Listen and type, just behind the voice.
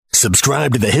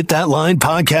Subscribe to the Hit That Line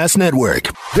Podcast Network.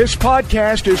 This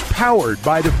podcast is powered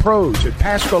by the pros at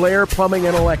Pascal Air Plumbing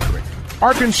and Electric.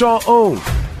 Arkansas owned.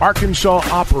 Arkansas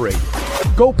operated.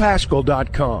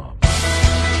 GoPascal.com.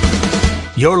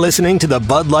 You're listening to the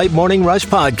Bud Light Morning Rush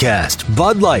Podcast.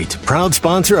 Bud Light, proud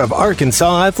sponsor of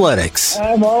Arkansas Athletics.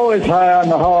 I'm always high on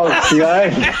the hogs,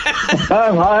 guys.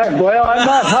 I'm high. Well, I'm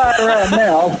not high right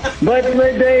now, but the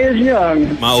day is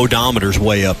young. My odometer's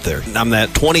way up there. I'm that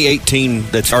 2018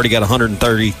 that's already got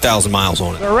 130,000 miles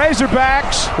on it. The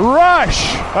Razorbacks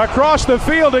rush across the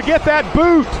field to get that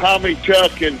boot. Tommy,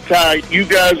 Chuck, and Ty, you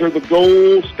guys are the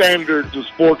gold standards of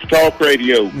sports talk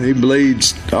radio. He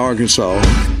bleeds Arkansas.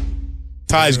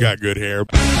 Ty's got good hair.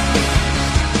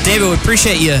 David, we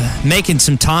appreciate you making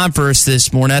some time for us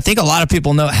this morning. I think a lot of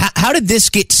people know. How did this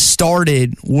get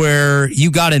started where you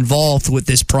got involved with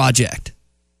this project?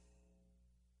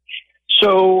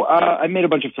 So I made a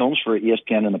bunch of films for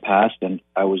ESPN in the past, and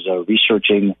I was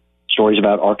researching stories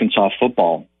about Arkansas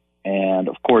football. And,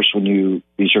 of course, when you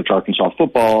research Arkansas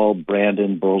football,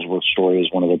 Brandon Burlsworth's story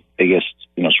is one of the biggest,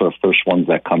 sort of first ones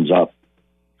that comes up.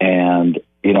 And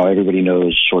everybody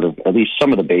knows sort of at least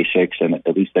some of the basics, and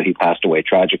at least that he passed away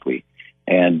tragically.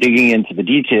 And digging into the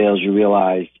details, you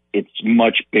realize it's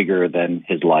much bigger than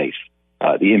his life.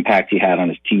 The impact he had on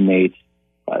his teammates,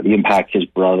 the impact his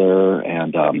brother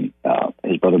and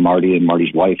his brother Marty and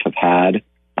Marty's wife have had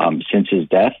since his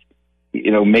death,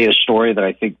 made a story that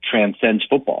I think transcends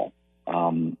football.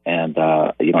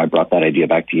 I brought that idea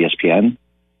back to ESPN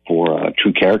for a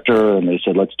true character, and they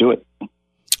said, let's do it.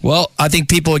 Well, I think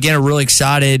people, again, are really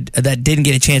excited that didn't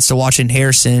get a chance to watch it in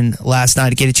Harrison last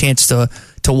night to get a chance to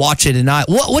watch it tonight.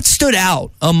 What stood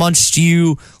out amongst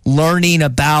you learning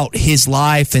about his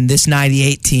life and this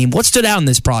 98 team? What stood out in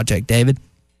this project, David?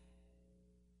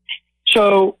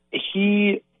 So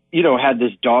he, had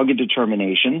this dogged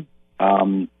determination,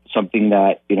 something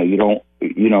that,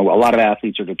 a lot of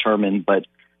athletes are determined, but,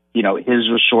 his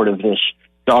was sort of this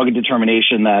dogged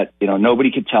determination that,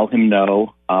 nobody could tell him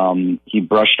no. He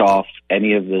brushed off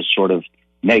any of the sort of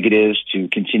negatives to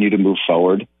continue to move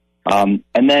forward. And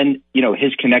then,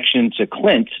 his connection to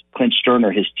Clint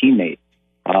Sterner, his teammate.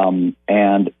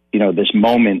 This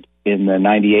moment in the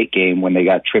 98 game when they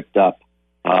got tripped up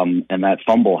and that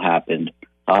fumble happened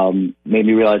made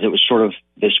me realize it was sort of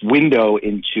this window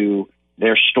into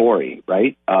their story,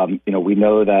 right? We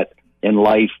know that in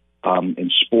life,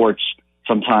 in sports,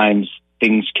 sometimes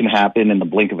things can happen in the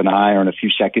blink of an eye or in a few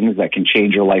seconds that can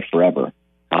change your life forever.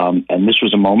 And this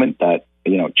was a moment that,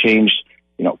 changed,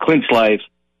 Clint's life,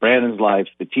 Brandon's life,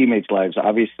 the teammates' lives,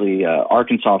 obviously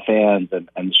Arkansas fans and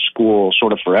the school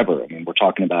sort of forever. I mean, we're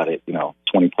talking about it,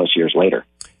 20 plus years later.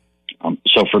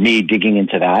 So for me, digging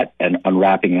into that and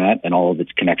unwrapping that and all of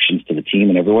its connections to the team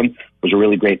and everyone was a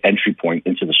really great entry point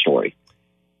into the story.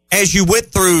 As you went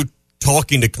through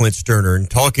talking to Clint Sterner and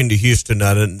talking to Houston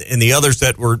Nutt and the others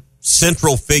that were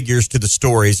central figures to the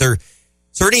story, is there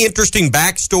any interesting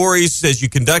backstories as you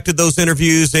conducted those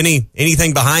interviews?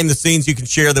 Anything behind the scenes you can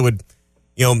share that would,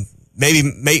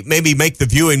 maybe make the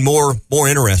viewing more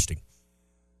interesting?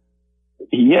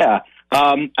 Yeah.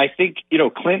 I think,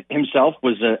 Clint himself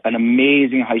was an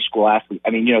amazing high school athlete. I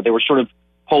mean, they were sort of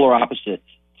polar opposites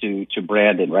to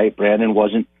Brandon, right? Brandon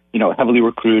wasn't, heavily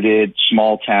recruited,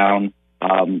 small town.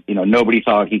 Nobody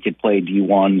thought he could play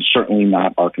D1, certainly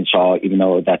not Arkansas, even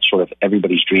though that's sort of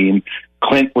everybody's dream.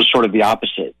 Clint was sort of the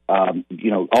opposite.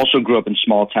 Also grew up in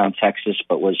small town Texas,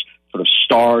 but was sort of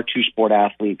star two-sport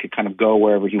athlete, could kind of go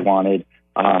wherever he wanted,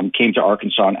 came to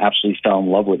Arkansas and absolutely fell in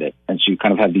love with it. And so you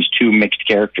kind of have these two mixed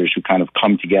characters who kind of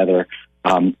come together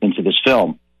into this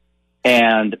film.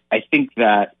 And I think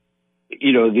that,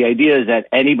 the idea is that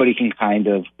anybody can kind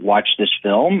of watch this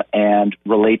film and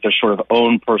relate their sort of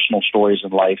own personal stories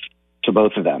in life to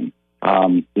both of them.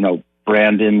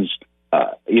 Brandon's,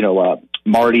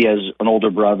 Marty as an older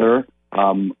brother,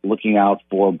 looking out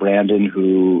for Brandon,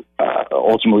 who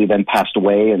ultimately then passed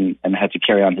away and had to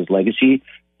carry on his legacy.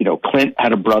 Clint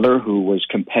had a brother who was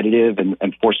competitive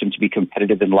and forced him to be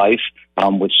competitive in life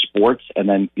with sports. And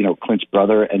then, Clint's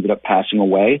brother ended up passing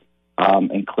away.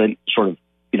 And Clint sort of,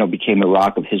 became the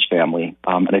rock of his family.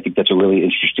 And I think that's a really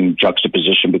interesting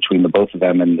juxtaposition between the both of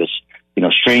them and this,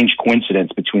 strange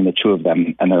coincidence between the two of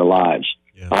them and their lives.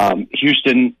 Yeah.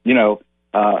 Houston,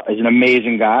 is an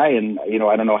amazing guy. And,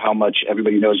 I don't know how much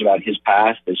everybody knows about his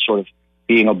past as sort of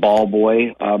being a ball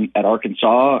boy at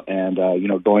Arkansas and,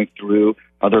 going through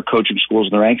other coaching schools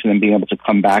in the ranks and then being able to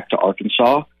come back to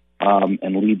Arkansas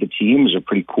and lead the team is a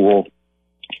pretty cool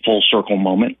full circle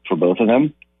moment for both of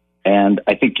them. And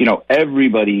I think,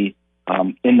 everybody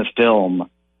in the film,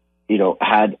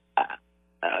 had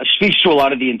speaks to a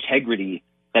lot of the integrity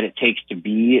that it takes to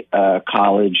be a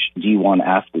college D1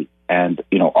 athlete. And,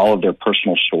 all of their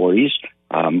personal stories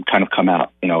kind of come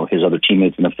out. His other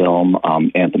teammates in the film,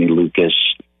 Anthony Lucas.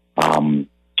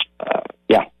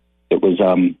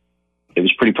 It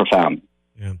was pretty profound.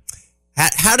 Yeah.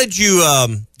 How did you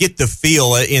get the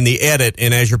feel in the edit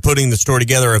and as you're putting the story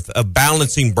together of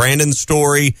balancing Brandon's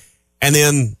story and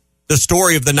then the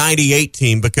story of the 98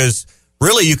 team? Because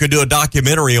really you could do a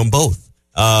documentary on both.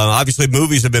 Obviously,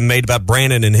 movies have been made about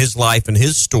Brandon and his life and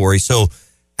his story. So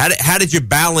how did you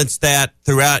balance that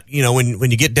throughout,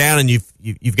 when you get down and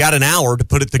you've got an hour to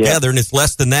put it together and it's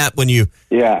less than that when you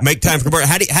make time for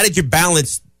Brandon? How did you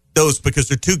balance those? Because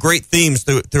they're two great themes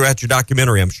throughout your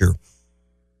documentary, I'm sure.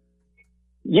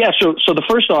 Yeah, so the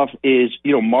first off is,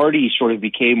 Marty sort of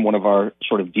became one of our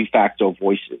sort of de facto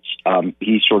voices.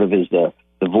 He sort of is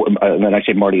when I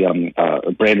say Marty,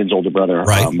 Brandon's older brother,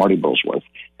 right. Marty Burlsworth.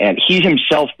 And he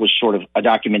himself was sort of a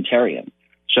documentarian.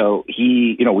 So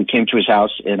he, we came to his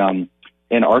house in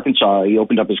Arkansas. He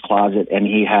opened up his closet and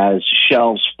he has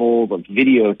shelves full of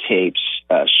videotapes,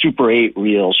 Super 8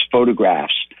 reels,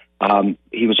 photographs.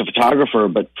 He was a photographer,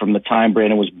 but from the time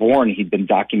Brandon was born, he'd been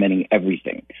documenting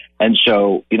everything. And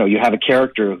so, you have a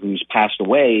character who's passed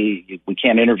away. We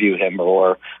can't interview him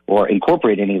or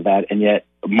incorporate any of that. And yet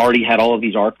Marty had all of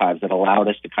these archives that allowed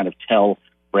us to kind of tell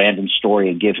Brandon's story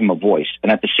and give him a voice.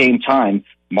 And at the same time,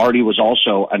 Marty was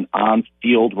also an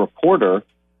on-field reporter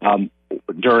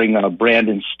during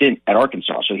Brandon's stint at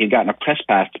Arkansas. So he had gotten a press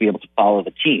pass to be able to follow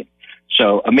the team.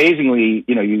 So amazingly,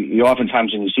 you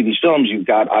oftentimes when you see these films, you've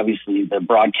got obviously the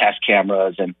broadcast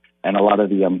cameras and a lot of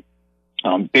the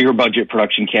bigger budget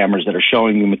production cameras that are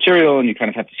showing you material, and you kind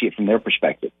of have to see it from their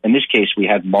perspective. In this case, we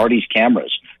had Marty's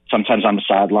cameras, sometimes on the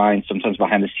sideline, sometimes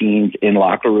behind the scenes in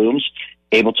locker rooms,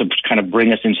 able to kind of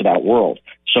bring us into that world.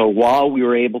 So while we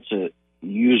were able to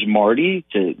use Marty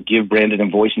to give Brandon a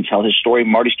voice and tell his story,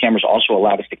 Marty's cameras also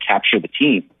allowed us to capture the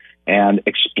team and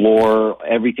explore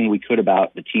everything we could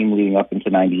about the team leading up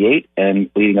into 98 and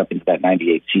leading up into that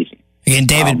 98 season. Again,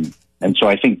 David. And so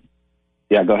I think,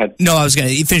 yeah, go ahead. No,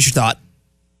 you finish your thought.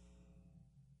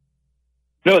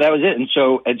 No, that was it. And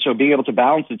so being able to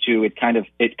balance the two, it kind of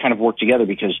worked together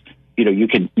because, you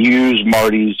could use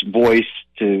Marty's voice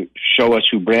to show us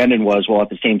who Brandon was, while at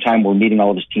the same time we're meeting all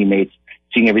of his teammates,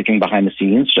 seeing everything behind the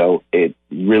scenes. So it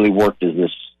really worked as this.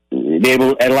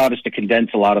 It allowed us to condense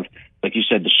a lot of, like you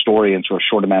said, the story into a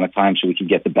short amount of time so we could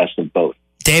get the best of both.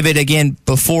 David, again,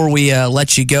 before we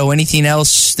let you go, anything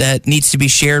else that needs to be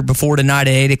shared before tonight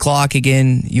at 8 o'clock?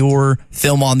 Again, your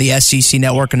film on the SEC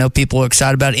Network. I know people are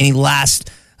excited about it. Any last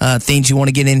things you want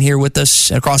to get in here with us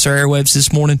across our airwaves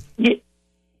this morning?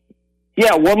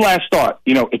 Yeah, one last thought.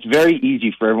 It's very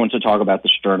easy for everyone to talk about the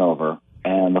turnover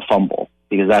and the fumble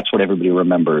because that's what everybody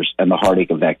remembers and the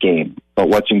heartache of that game. But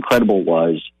what's incredible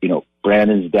was,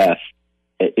 Brandon's death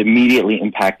immediately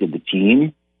impacted the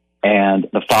team. And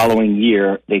the following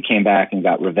year, they came back and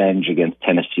got revenge against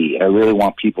Tennessee. I really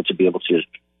want people to be able to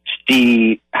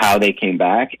see how they came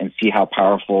back and see how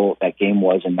powerful that game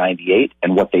was in 98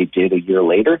 and what they did a year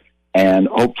later. And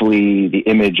hopefully the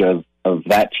image of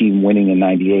that team winning in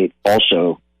 98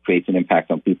 also creates an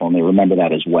impact on people, and they remember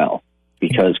that as well.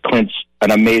 Because Clint's an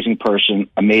amazing person,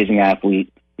 amazing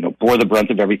athlete, bore the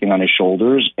brunt of everything on his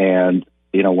shoulders. And,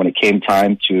 when it came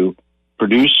time to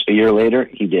produce a year later,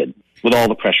 he did, with all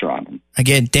the pressure on him.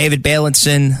 Again, David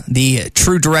Bailenson, the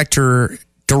true two-character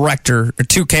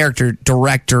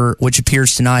director, which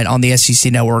appears tonight on the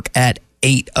SEC Network at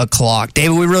 8 o'clock.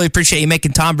 David, we really appreciate you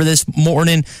making time for this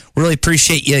morning. We really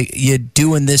appreciate you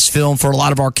doing this film for a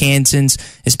lot of Arkansans,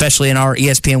 especially in our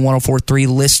ESPN 104.3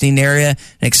 listening area,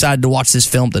 and excited to watch this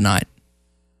film tonight.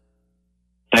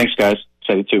 Thanks, guys.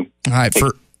 Excited too. All right,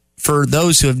 for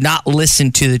those who have not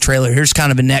listened to the trailer, here's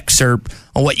kind of an excerpt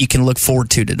on what you can look forward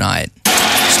to tonight.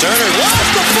 Sterner lost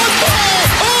the football!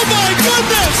 Oh my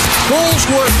goodness!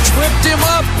 Burlsworth tripped him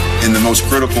up. In the most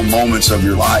critical moments of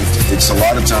your life, it's a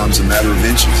lot of times a matter of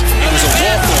inches. He was a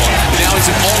walk-on. Now he's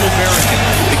an All-American.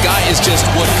 The guy is just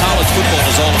what college football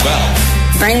is all about.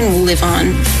 Brandon will live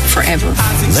on forever.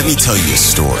 Let me tell you a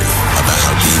story about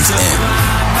how games end,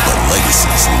 but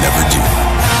legacies never do.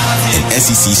 An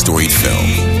SEC storied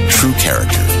film, True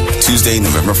Character. Tuesday,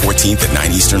 November 14th at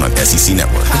 9 Eastern on SEC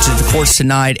Network. Which is, of course,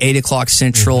 tonight, 8 o'clock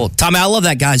Central. Tommy, I love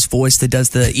that guy's voice that does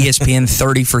the ESPN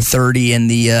 30 for 30 and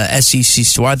the SEC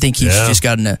story. I think he's just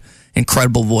got an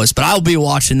incredible voice. But I'll be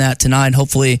watching that tonight.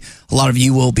 Hopefully, a lot of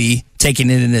you will be taking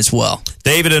it in as well.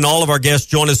 David and all of our guests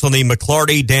join us on the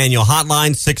McClarty Daniel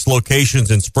Hotline, 6 locations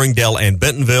in Springdale and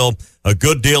Bentonville. A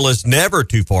good deal is never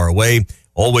too far away.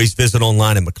 Always visit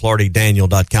online at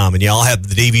McClartyDaniel.com. And I'll have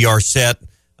the DVR set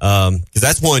Because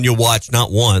that's one you'll watch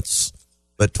not once,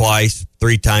 but twice,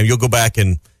 3 times. You'll go back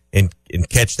and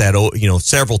catch that,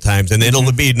 several times. And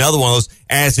it'll be another one of those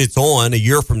as it's on a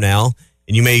year from now,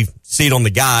 and you may see it on the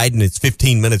guide and it's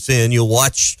 15 minutes in. You'll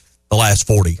watch the last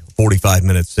 40, 45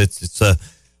 minutes. It's going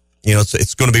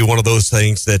to be one of those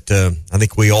things that I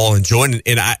think we all enjoy.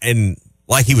 And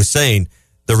like he was saying,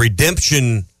 the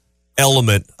redemption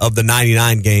element of the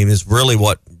 99 game is really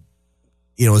what,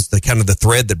 is the kind of the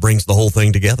thread that brings the whole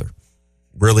thing together.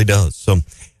 Really does. So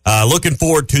looking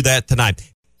forward to that tonight.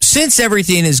 Since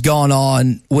everything has gone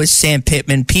on with Sam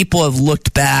Pittman, people have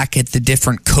looked back at the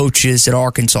different coaches at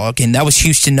Arkansas. Again, that was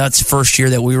Houston Nutt's first year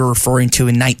that we were referring to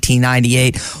in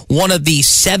 1998. One of the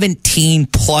 17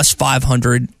 plus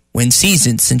 500 win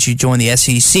seasons since you joined the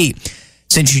SEC.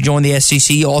 Since you joined the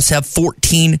SEC, you also have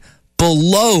 14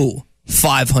 below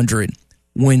 500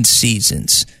 win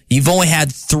seasons. You've only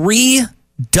had 3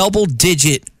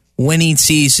 double-digit winning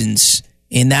seasons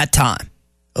in that time.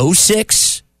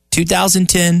 06,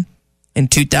 2010,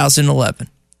 and 2011.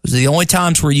 Those are the only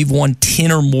times where you've won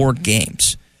 10 or more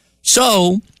games.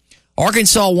 So,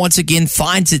 Arkansas once again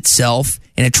finds itself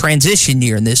in a transition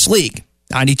year in this league.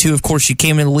 92, of course, you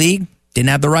came in the league, didn't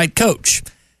have the right coach.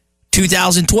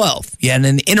 2012, you had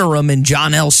an interim in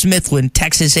John L. Smith when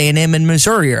Texas A&M and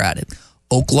Missouri are at it.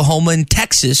 Oklahoma and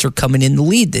Texas are coming in the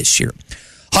lead this year.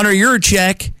 Hunter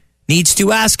Yurachek needs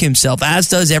to ask himself, as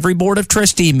does every Board of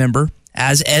Trustee member,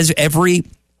 as every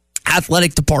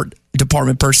athletic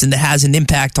department person that has an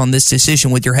impact on this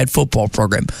decision with your head football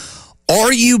program,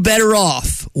 are you better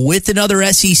off with another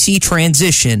SEC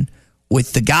transition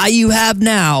with the guy you have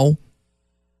now,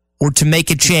 or to make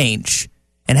a change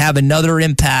and have another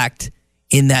impact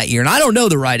in that year? And I don't know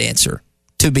the right answer,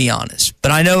 to be honest,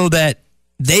 but I know that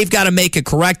they've got to make a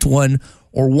correct one,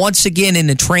 or once again in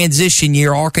a transition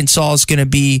year, Arkansas is going to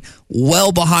be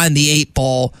well behind the 8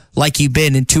 ball like you've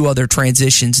been in 2 other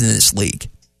transitions in this league.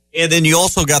 And then you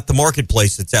also got the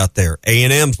marketplace that's out there.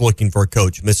 A&M's looking for a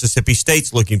coach. Mississippi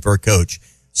State's looking for a coach.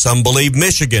 Some believe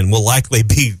Michigan will likely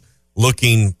be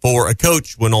looking for a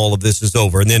coach when all of this is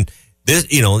over. And then this,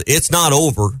 it's not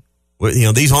over.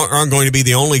 These aren't going to be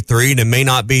the only 3, and it may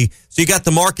not be. So you got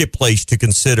the marketplace to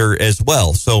consider as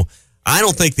well. So I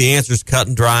don't think the answer is cut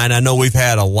and dry. And I know we've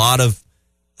had a lot of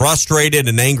frustrated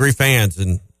and angry fans,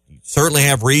 and certainly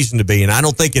have reason to be. And I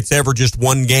don't think it's ever just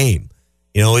one game.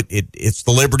 It's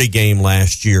the Liberty game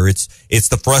last year. It's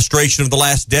the frustration of the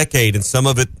last decade, and some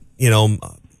of it,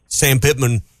 Sam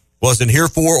Pittman wasn't here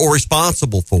for or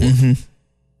responsible for.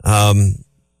 Mm-hmm.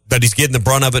 But he's getting the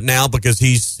brunt of it now because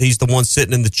he's the one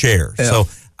sitting in the chair. Yeah. So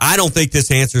I don't think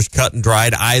this answer is cut and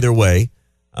dried either way.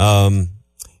 And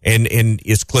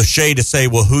it's cliche to say,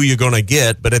 well, who you're going to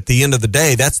get, but at the end of the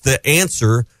day, that's the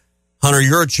answer Hunter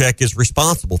Yurachek is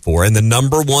responsible for. And the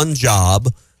number one job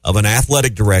of an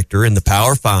athletic director in the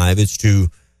Power 5 is to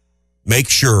make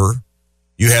sure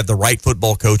you have the right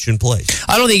football coach in place.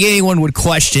 I don't think anyone would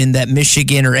question that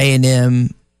Michigan or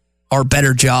A&M are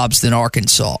better jobs than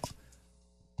Arkansas.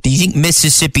 Do you think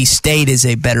Mississippi State is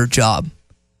a better job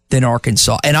than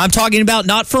Arkansas? And I'm talking about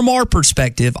not from our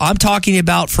perspective. I'm talking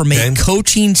about from a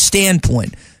coaching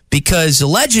standpoint, because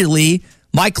allegedly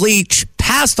Mike Leach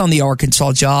passed on the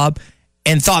Arkansas job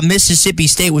and thought Mississippi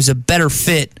State was a better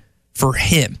fit for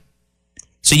him.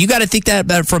 So you got to think that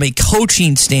about from a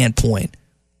coaching standpoint.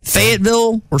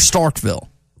 Fayetteville or Starkville?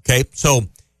 Okay, so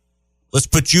let's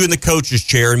put you in the coach's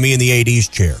chair and me in the AD's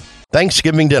chair.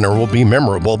 Thanksgiving dinner will be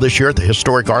memorable this year at the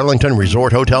historic Arlington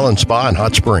Resort Hotel and Spa in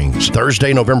Hot Springs.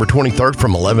 Thursday, November 23rd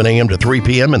from 11 a.m. to 3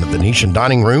 p.m. in the Venetian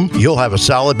Dining Room. You'll have a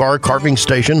salad bar, carving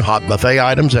station, hot buffet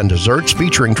items, and desserts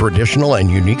featuring traditional and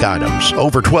unique items.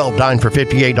 Over 12 dine for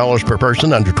 $58 per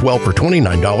person, under 12 for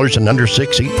 $29, and under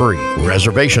 6 eat free.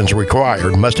 Reservations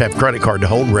required. Must have credit card to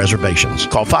hold reservations.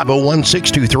 Call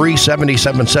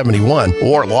 501-623-7771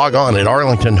 or log on at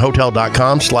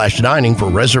arlingtonhotel.com/dining for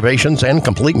reservations and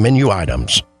complete menu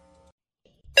items.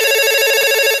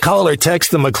 Call or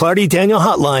text the McClarty Daniel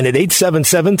hotline at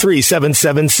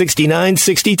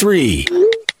 877-377-6963.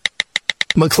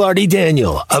 McClarty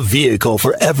Daniel, a vehicle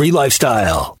for every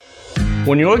lifestyle.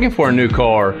 When you're looking for a new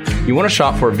car, you want to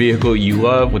shop for a vehicle you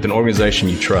love with an organization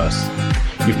you trust.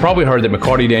 You've probably heard that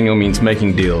McClarty Daniel means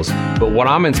making deals, but what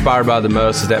I'm inspired by the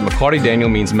most is that McClarty Daniel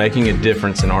means making a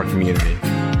difference in our community.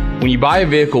 When you buy a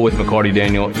vehicle with McClarty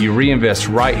Daniel, you reinvest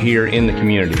right here in the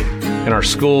community, in our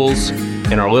schools,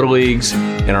 in our little leagues,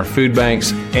 in our food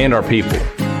banks, and our people.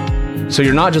 So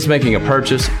you're not just making a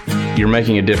purchase, you're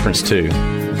making a difference too.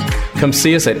 Come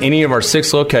see us at any of our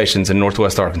 6 locations in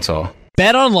Northwest Arkansas.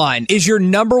 BetOnline is your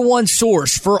 #1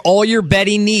 source for all your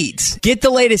betting needs. Get the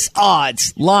latest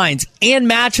odds, lines, and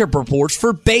matchup reports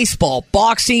for baseball,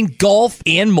 boxing, golf,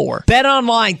 and more.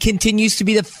 BetOnline continues to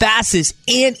be the fastest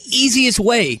and easiest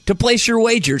way to place your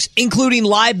wagers, including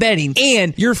live betting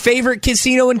and your favorite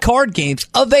casino and card games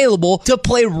available to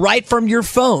play right from your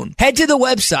phone. Head to the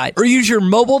website or use your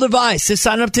mobile device to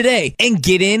sign up today and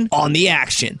get in on the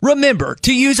action. Remember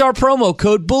to use our promo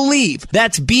code BELIEVE,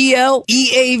 that's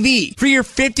BLEAV, for your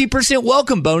 50%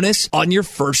 welcome bonus on your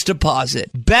first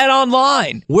deposit. Bet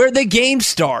online, where the game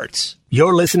starts.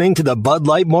 You're listening to the Bud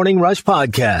Light Morning Rush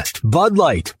Podcast. Bud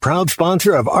Light, proud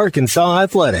sponsor of Arkansas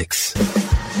Athletics.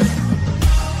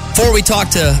 Before we talk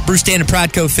to Bruce Dan and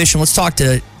Pradco Fishing, let's talk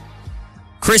to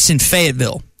Chris in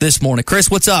Fayetteville this morning.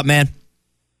 Chris, what's up, man?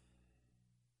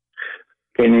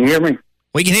 Can you hear me?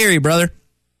 We can hear you, brother.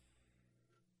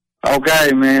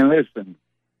 Okay, man, listen.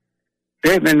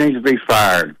 Pittman needs to be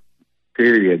fired.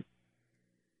 Period.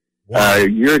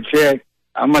 Your check,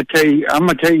 I'm gonna tell you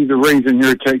the reason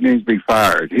your check needs to be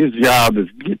fired. His job is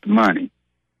to get the money.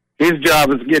 He's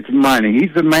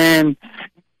the man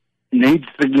needs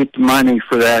to get the money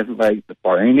for the athletic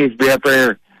department. He needs to be up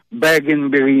there begging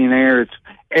billionaires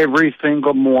every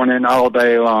single morning, all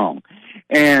day long.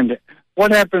 And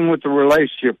what happened with the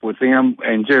relationship with him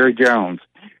and Jerry Jones?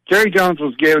 Jerry Jones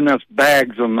was giving us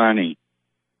bags of money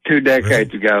 2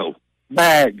 decades ago.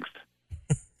 Bags.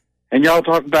 And y'all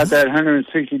talk about that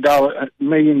 $160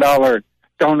 million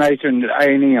donation to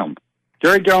A&M.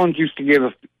 Jerry Jones used to give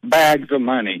us bags of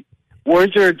money.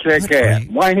 Where's your check at?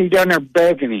 Why ain't he down there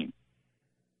begging him?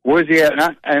 Where's he at?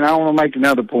 And I want to make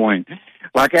another point.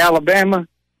 Like Alabama,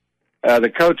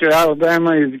 the coach of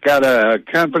Alabama, he's got a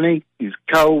company. He's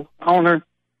co-owner,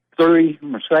 3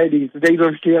 Mercedes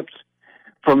dealerships.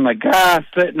 From the guy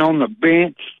sitting on the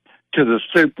bench to the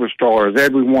superstars,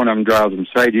 every one of them drives a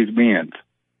Mercedes-Benz.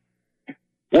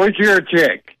 Where's your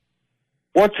check?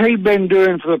 What's he been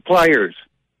doing for the players?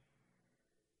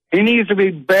 He needs to be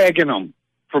begging them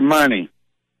for money.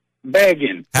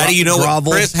 Begging. How do you know,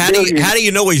 Chris? How do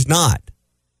you know he's not?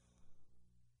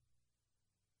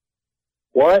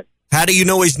 What? How do you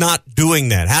know he's not doing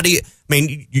that? How do you? I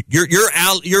mean, you're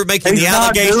making the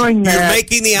allegation. You're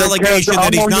making the allegation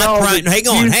that he's not trying. Hang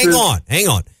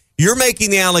on. You're making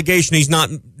the allegation he's not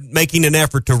making an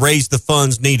effort to raise the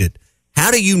funds needed.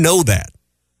 How do you know that?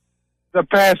 The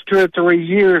past 2 or 3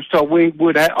 years, so we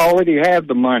would already have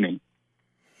the money.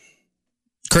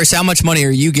 Chris, how much money are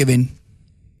you giving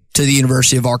to the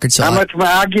University of Arkansas? How much money?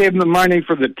 I give them the money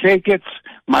for the tickets,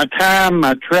 my time,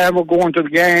 my travel going to the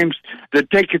games. The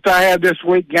tickets I have this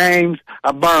week, games,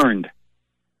 I burned.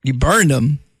 You burned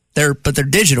them? But they're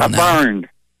digital now. I burned.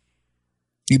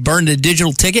 You burned a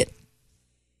digital ticket?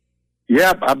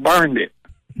 Yep, I burned it.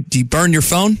 Do you burn your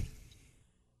phone?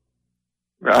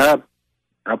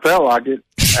 I felt like it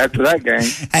after that game.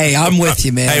 Hey, I'm with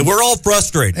you, man. Hey, we're all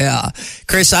frustrated. Yeah.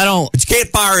 Chris, you can't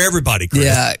fire everybody, Chris.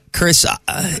 Yeah, Chris,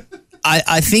 I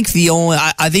think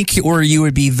I think where you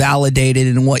would be validated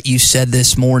in what you said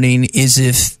this morning is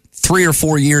if 3 or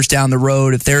 4 years down the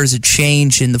road, if there is a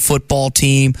change in the football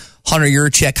team, Hunter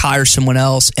Yurachek hires someone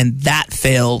else, and that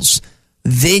fails,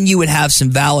 then you would have some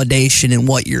validation in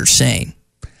what you're saying.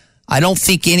 I don't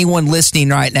think anyone listening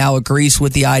right now agrees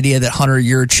with the idea that Hunter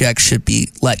Yurachek should be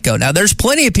let go. Now, there's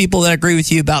plenty of people that agree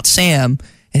with you about Sam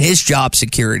and his job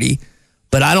security,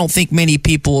 but I don't think many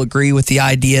people agree with the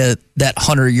idea that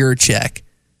Hunter Yurachek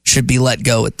should be let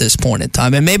go at this point in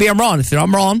time. And maybe I'm wrong. If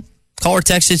I'm wrong, call or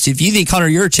text us. If you think Hunter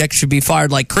Yurachek should be fired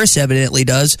like Chris evidently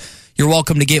does, you're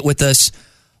welcome to get with us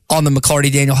on the McCarty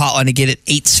Daniel hotline to get it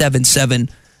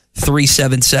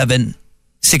 877-377-6963.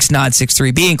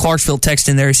 B in Clarksville text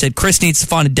in there. He said, Chris needs to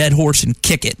find a dead horse and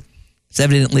kick it. So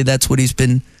evidently that's what he's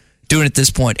been doing at this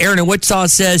point. Aaron in Wichita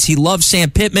says he loves Sam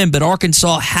Pittman, but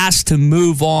Arkansas has to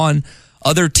move on.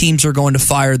 Other teams are going to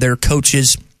fire their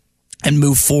coaches and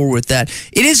move forward with that.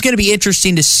 It is going to be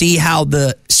interesting to see how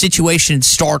the situation in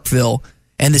Starkville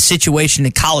and the situation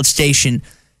in College Station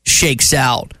shakes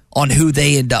out on who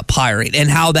they end up hiring and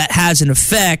how that has an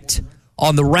effect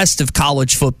on the rest of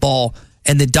college football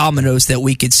and the dominoes that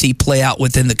we could see play out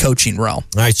within the coaching realm.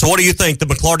 All right, so what do you think? The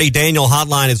McClarty Daniel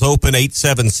hotline is open,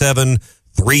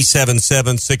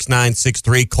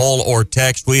 877-377-6963. Call or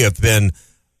text. We have been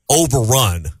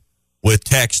overrun with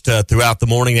text throughout the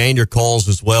morning and your calls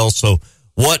as well. So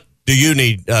what do you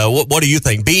need? What do you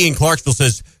think? B in Clarksville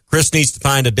says Chris needs to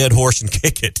find a dead horse and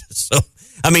kick it. So,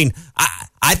 I mean,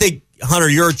 I think Hunter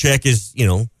Yurachek is,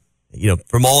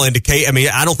 from all indicate. I mean,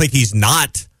 I don't think he's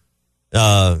not,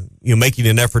 making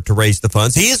an effort to raise the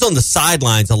funds. He is on the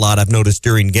sidelines a lot, I've noticed,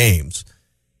 during games.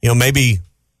 Maybe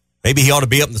Maybe he ought to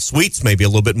be up in the suites maybe a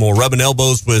little bit more, rubbing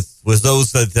elbows with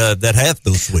those that have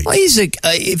those suites. Well,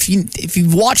 if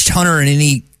you've watched Hunter in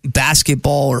any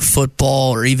basketball or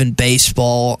football or even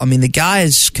baseball, I mean, the guy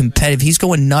is competitive. He's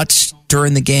going nuts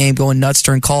during the game, going nuts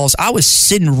during calls. I was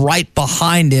sitting right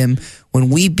behind him when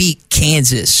we beat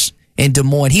Kansas in Des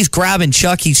Moines. He's grabbing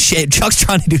Chuck. Chuck's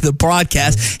trying to do the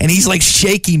broadcast, and he's like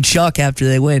shaking Chuck after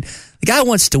they win. The guy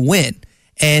wants to win,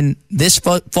 and this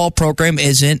fall program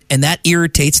isn't, and that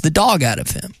irritates the dog out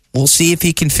of him. We'll see if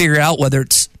he can figure out whether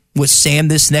it's with Sam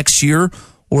this next year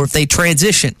or if they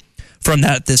transition from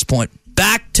that at this point.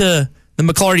 Back to the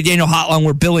McClarty Daniel hotline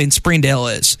where Billy in Springdale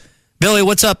is. Billy,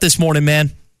 what's up this morning,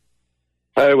 man?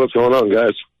 Hey, what's going on,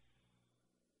 guys?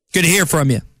 Good to hear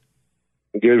from you.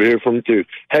 Good to hear from you, too.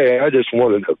 Hey, I just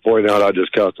wanted to point out, I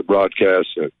just caught the broadcast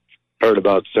and heard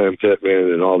about Sam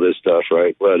Pittman and all this stuff,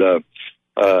 right? But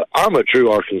I'm a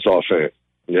true Arkansas fan.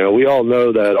 You know, we all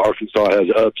know that Arkansas has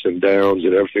ups and downs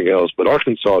and everything else, but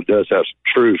Arkansas does have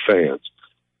some true fans.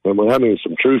 And when I mean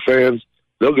some true fans,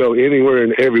 they'll go anywhere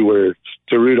and everywhere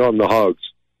to root on the Hogs.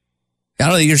 I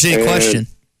don't think there's any question.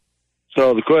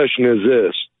 So the question is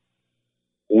this.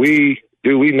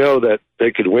 Do we know that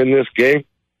they could win this game?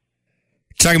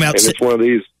 Talking about it's one of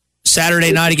these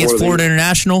Saturday night against Florida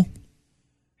International?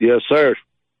 Yes, sir.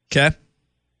 Okay.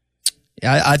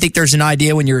 Yeah, I think there's an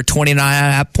idea when you're a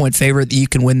 29.5-point favorite that you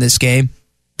can win this game,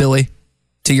 Billy,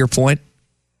 to your point.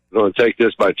 I'm going to take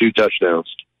this by 2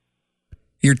 touchdowns.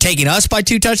 You're taking us by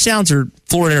 2 touchdowns or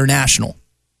Florida International?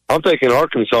 I'm taking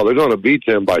Arkansas. They're going to beat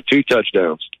them by 2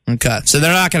 touchdowns. Okay. So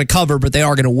they're not going to cover, but they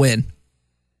are going to win.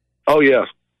 Oh, yeah.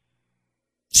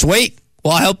 Sweet.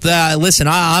 Well, I hope that. Listen,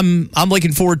 I'm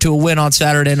looking forward to a win on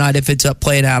Saturday night if it's up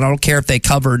playing out. I don't care if they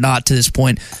cover or not to this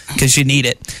point because you need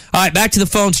it. All right, back to the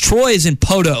phones. Troy is in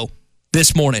Poto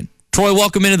this morning. Troy,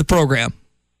 welcome into the program.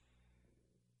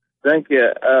 Thank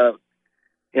you.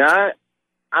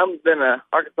 I've been an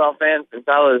Arkansas fan since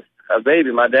I was a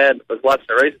baby. My dad was watching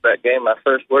a Razorback game. My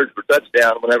first words were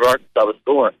touchdown whenever Arkansas was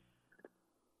scoring.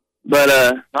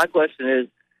 But my question is,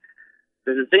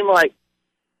 does it seem like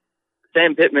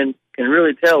Sam Pittman can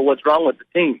really tell what's wrong with the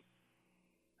team?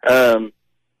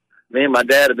 Me and my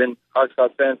dad have been Arkansas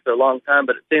fans for a long time,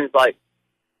 but it seems like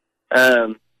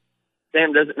Sam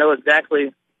doesn't know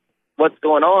exactly what's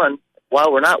going on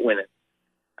while we're not winning.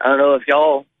 I don't know if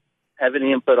y'all have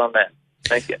any input on that.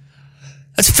 Thank you.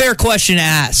 That's a fair question to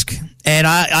ask, and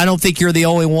I don't think you're the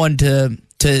only one to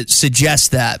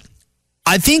suggest that.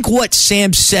 I think what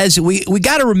Sam says, we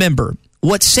got to remember,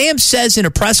 what Sam says in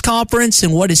a press conference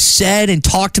and what is said and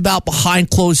talked about behind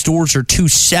closed doors are two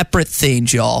separate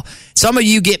things, y'all. Some of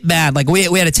you get mad. Like we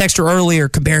had a texter earlier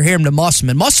compare him to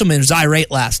Musselman. Musselman was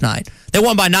irate last night. They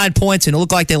won by 9 points and it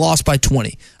looked like they lost by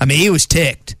 20. I mean, he was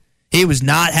ticked. He was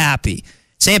not happy.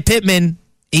 Sam Pittman,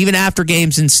 even after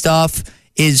games and stuff,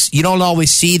 you don't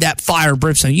always see that fire and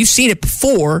brimstone. You've seen it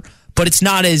before, but it's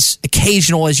not as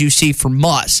occasional as you see from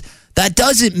Muss. That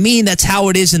doesn't mean that's how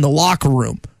it is in the locker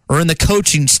room or in the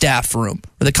coaching staff room,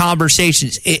 or the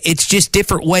conversations. It's just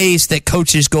different ways that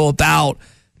coaches go about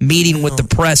meeting with the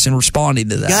press and responding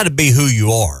to that. You got to be who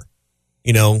you are.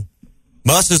 You know,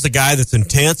 Muss is the guy that's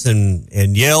intense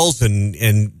and yells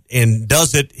and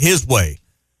does it his way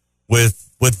with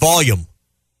volume.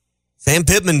 Sam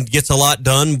Pittman gets a lot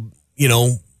done, you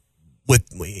know,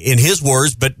 in his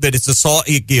words, but it's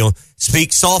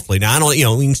speak softly. Now I don't,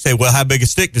 you can say, well, how big a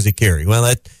stick does he carry? Well,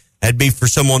 that'd be for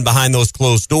someone behind those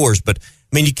closed doors. But,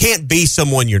 I mean, you can't be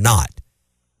someone you're not.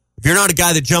 If you're not a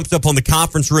guy that jumps up on the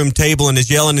conference room table and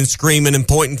is yelling and screaming and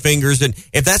pointing fingers, and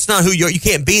if that's not who you are, you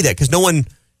can't be that because no one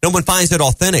finds it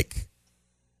authentic.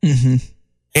 Mm-hmm.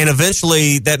 And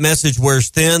eventually that message wears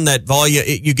thin, that volume,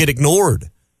 you get ignored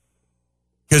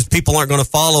because people aren't going to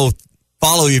follow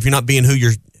you if you're not being who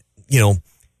if you're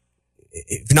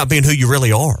not being who you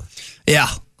really are. Yeah.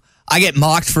 I get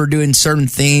mocked for doing certain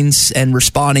things and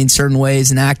responding certain ways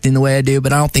and acting the way I do,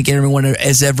 but I don't think anyone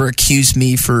has ever accused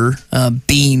me for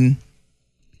being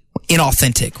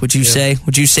inauthentic. Would you say?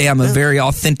 Would you say I'm a very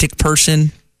authentic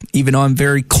person, even though I'm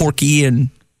very quirky and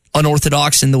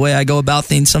unorthodox in the way I go about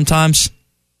things sometimes?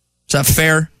 Is that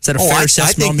fair? Is that a fair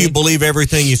assessment? I think you believe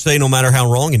everything you say, no matter how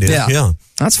wrong it is. Yeah.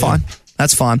 That's fine.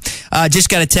 That's fine. Just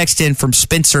got a text in from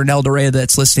Spencer in El Dorado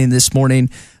that's listening this morning.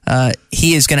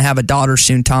 He is going to have a daughter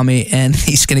soon, Tommy, and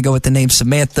he's going to go with the name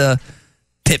Samantha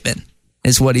Pittman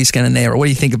is what he's going to name her. What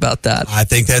do you think about that? I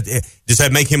think does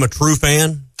that make him a true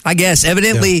fan? I guess.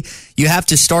 Evidently, you have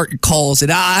to start your calls,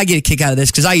 and I get a kick out of this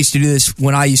because I used to do this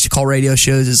when I used to call radio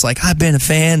shows. It's like, I've been a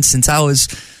fan since I was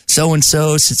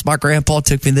so-and-so, since my grandpa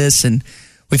took me this, and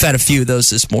we've had a few of those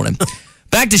this morning.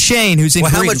 Back to Shane, who's in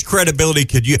how much credibility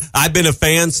could you... I've been a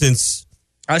fan since...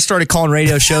 I started calling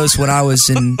radio shows when I was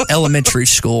in elementary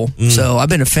school. So I've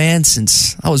been a fan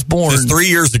since I was born. Since 3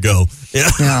 years ago.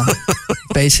 Yeah,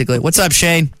 basically. What's up,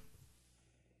 Shane?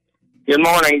 Good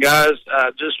morning, guys.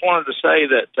 Just wanted to say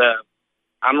that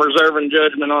I'm reserving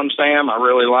judgment on Sam. I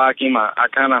really like him. I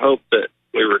kind of hope that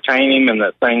we retain him and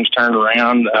that things turn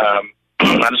around.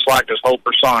 I just like his whole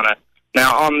persona.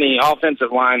 Now, on the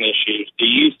offensive line issues, do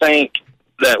you think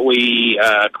that we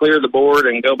clear the board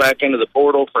and go back into the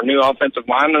portal for new offensive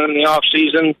linemen in the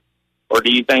offseason? Or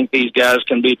do you think these guys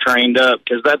can be trained up?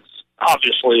 Because that's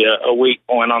obviously a weak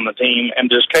point on the team. And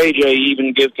does KJ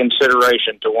even give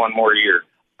consideration to one more year?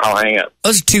 I'll hang up.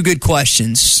 Those are two good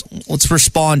questions. Let's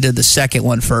respond to the second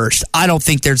one first. I don't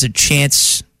think there's a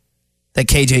chance that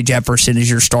KJ Jefferson is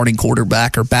your starting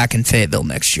quarterback or back in Fayetteville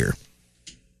next year.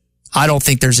 I don't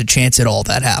think there's a chance at all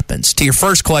that happens. To your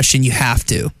first question, you have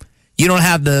to. You don't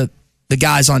have the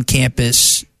guys on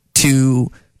campus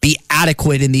to be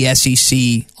adequate in the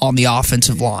SEC on the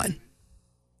offensive line.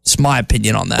 It's my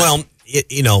opinion on that. Well,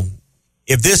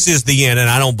 if this is the end, and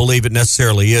I don't believe it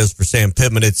necessarily is for Sam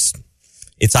Pittman,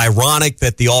 it's ironic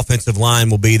that the offensive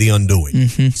line will be the undoing.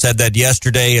 Mm-hmm. Said that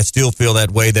yesterday. I still feel that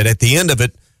way, that at the end of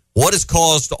it, what has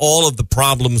caused all of the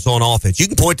problems on offense? You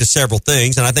can point to several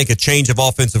things, and I think a change of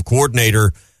offensive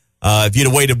coordinator, if you'd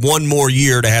have waited one more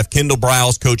year to have Kendall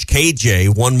Briles coach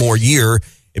KJ one more year,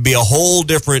 it'd be a whole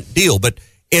different deal. But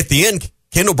at the end,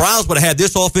 Kendall Briles would have had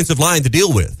this offensive line to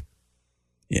deal with,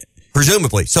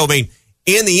 presumably. So, I mean,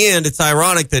 in the end, it's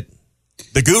ironic that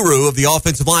the guru of the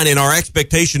offensive line and our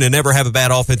expectation to never have a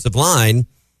bad offensive line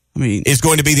is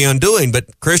going to be the undoing.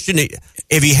 But Christian,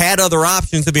 if he had other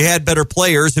options, if he had better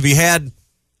players, if he had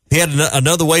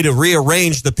another way to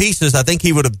rearrange the pieces, I think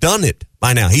he would have done it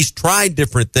by now. He's tried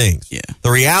different things. Yeah.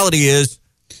 The reality is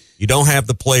you don't have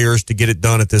the players to get it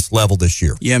done at this level this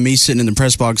year. Yeah, me sitting in the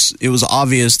press box, it was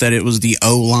obvious that it was the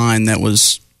O-line that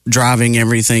was driving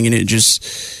everything, and it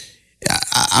just...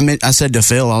 I said to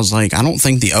Phil, I was like, I don't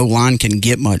think the O-line can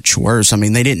get much worse. I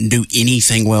mean, they didn't do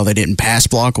anything well. They didn't pass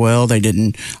block well.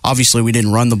 Obviously, we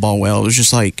didn't run the ball well. It was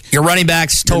just like... Your running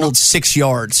backs totaled 6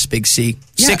 yards, Big C.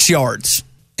 Yeah. 6 yards.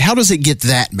 How does it get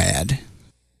that bad?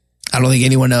 I don't think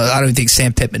anyone knows. I don't think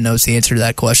Sam Pittman knows the answer to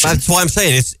that question. That's why I'm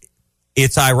saying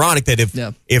it's ironic that if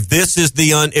this is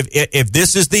if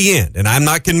this is the end, and I'm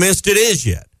not convinced it is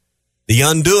yet, the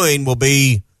undoing will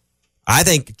be, I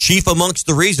think, chief amongst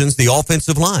the reasons, the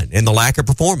offensive line and the lack of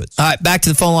performance. All right, back to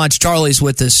the phone lines. Charlie's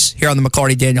with us here on the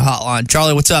McCarty Daniel Hotline.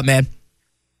 Charlie, what's up, man?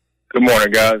 Good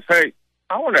morning, guys. Hey,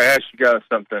 I want to ask you guys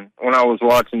something. When I was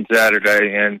watching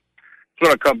Saturday, and it's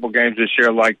been a couple games this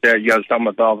year like that, you guys talking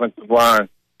about the offensive line.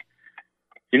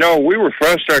 We were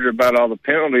frustrated about all the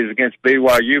penalties against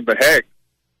BYU, but heck,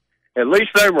 at least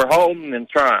they were holding and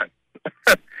trying.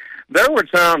 There were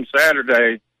times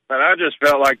Saturday that I just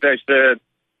felt like they said,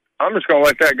 I'm just going to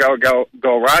let that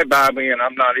go right by me, and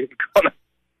I'm not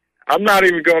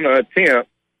even going to attempt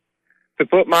to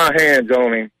put my hands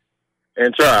on him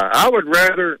and try. I would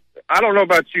rather, I don't know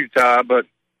about you, Ty,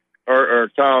 or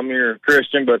Tom or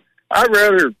Christian, but I'd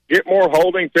rather get more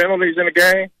holding penalties in a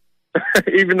game,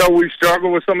 even though we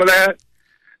struggle with some of that,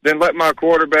 than let my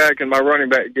quarterback and my running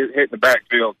back get hit in the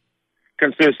backfield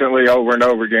consistently over and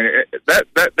over again.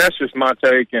 That's just my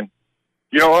take. And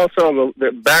also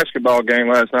the basketball game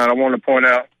last night, I want to point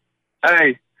out,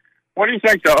 hey, what do you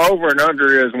think the over and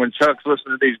under is when Chuck's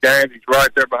listening to these games? He's right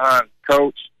there behind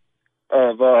Coach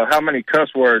of how many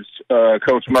cuss words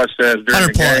Coach Musk says during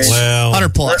the game. Well,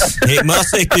 100 plus.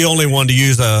 Musk ain't the only one to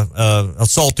use a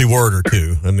salty word or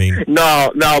two. I mean,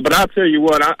 no, but I'll tell you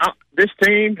what, this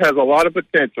team has a lot of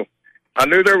potential. I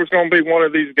knew there was going to be one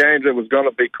of these games that was going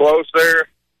to be close there,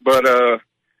 but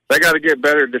they got to get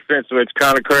better defensively. It's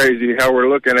kind of crazy how we're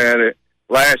looking at it.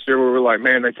 Last year we were like,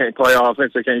 man, they can't play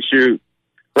offense, they can't shoot.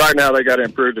 Right now they got to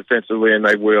improve defensively, and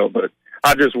they will. But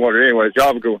I just wondered, anyways, y'all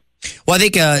have a good one. Well, I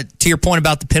think to your point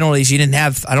about the penalties, you didn't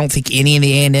have, I don't think, any in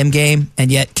the A&M game,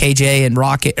 and yet KJ and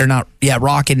Rocket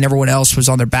and everyone else was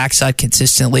on their backside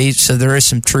consistently, so there is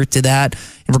some truth to that.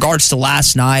 In regards to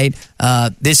last night,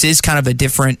 this is kind of a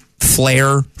different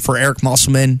flair for Eric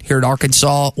Musselman here at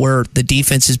Arkansas, where the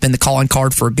defense has been the calling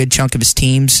card for a good chunk of his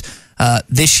teams.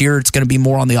 This year, it's going to be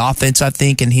more on the offense, I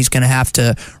think, and he's going to have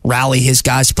to rally his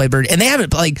guys to play better. And they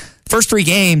haven't, first 3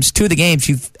 games, 2 of the games,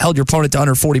 you've held your opponent to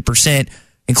under 40%,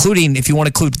 including, if you want to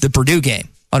include the Purdue game,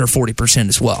 under 40%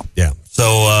 as well. Yeah.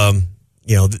 So,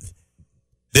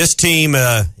 this team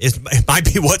it might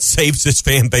be what saves this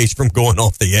fan base from going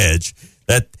off the edge.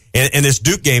 And this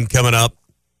Duke game coming up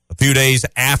a few days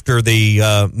after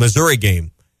the Missouri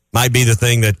game. might be the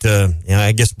thing that,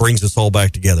 I guess brings us all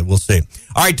back together. We'll see.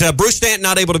 All right, Bruce Stanton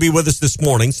not able to be with us this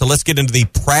morning, so let's get into the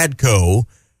Pradco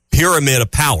Pyramid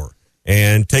of Power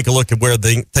and take a look at where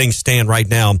things stand right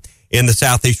now in the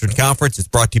Southeastern Conference. It's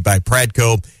brought to you by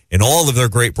Pradco and all of their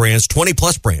great brands,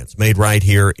 20-plus brands made right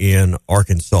here in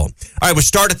Arkansas. All right, we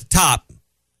start at the top.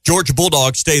 Georgia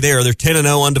Bulldogs stay there. They're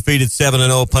 10-0, undefeated,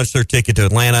 7-0, punched their ticket to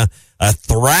Atlanta. A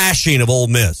thrashing of Ole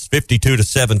Miss,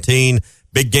 52-17.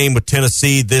 Big game with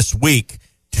Tennessee this week.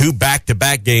 2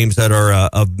 back-to-back games that are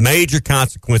of major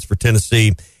consequence for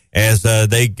Tennessee as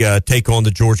they take on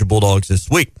the Georgia Bulldogs this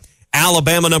week.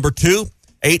 Alabama, number 2,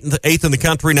 eighth in the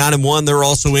country, 9-1. They're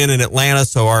also in Atlanta,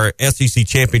 so our SEC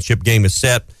championship game is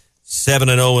set.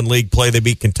 7-0 in league play. They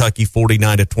beat Kentucky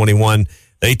 49-21.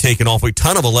 They taken off a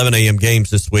ton of 11 a.m.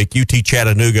 games this week. UT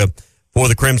Chattanooga for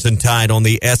the Crimson Tide on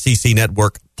the SEC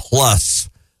Network Plus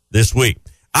this week.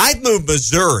 I'd move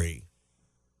Missouri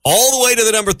all the way to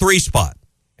the number 3 spot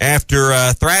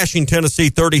after thrashing Tennessee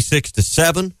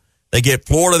 36-7. They get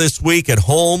Florida this week at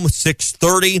home,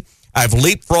 6:30. I've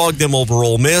leapfrogged them over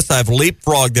Ole Miss. I've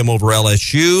leapfrogged them over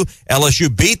LSU.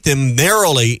 LSU beat them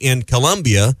narrowly in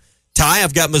Columbia. Ty,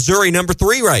 I've got Missouri number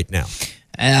 3 right now.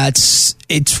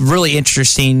 It's really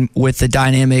interesting with the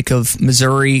dynamic of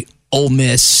Missouri, Ole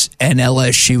Miss, and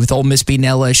LSU. With Ole Miss beating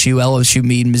LSU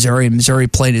beating Missouri, and Missouri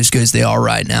playing as good as they are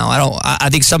right now. I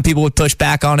think some people would push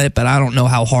back on it, but I don't know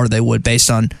how hard they would based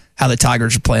on how the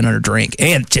Tigers are playing under Drink.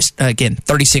 And just, again,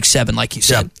 36-7, like you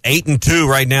said. Yeah, 8-2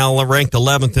 right now, ranked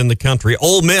 11th in the country.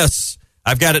 Ole Miss,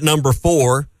 I've got it number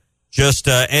 4, just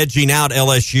edging out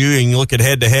LSU. And you look at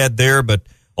head-to-head there, but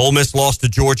Ole Miss lost to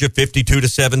Georgia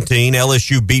 52-17.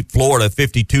 LSU beat Florida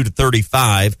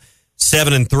 52-35.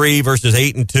 7-3 versus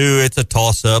 8-2. It's a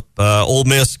toss-up. Ole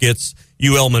Miss gets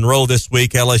UL Monroe this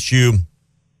week. LSU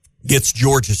gets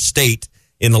Georgia State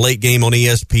in the late game on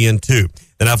ESPN2.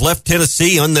 Then I've left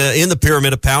Tennessee in the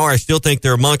Pyramid of Power. I still think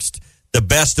they're amongst the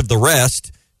best of the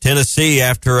rest. Tennessee,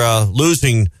 after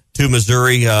losing to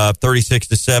Missouri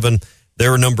 36-7,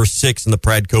 they're number 6 in the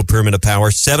Pradco Pyramid of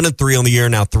Power. 7-3 on the year,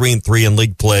 now 3-3 in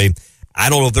league play. I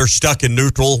don't know if they're stuck in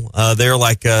neutral there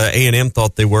like A&M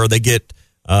thought they were. They get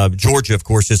Georgia, of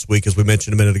course, this week, as we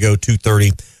mentioned a minute ago,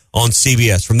 2:30 on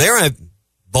CBS. From there, I've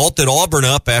vaulted Auburn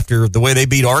up after the way they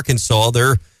beat Arkansas.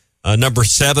 They're number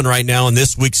 7 right now in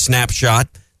this week's snapshot.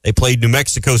 They played New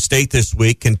Mexico State this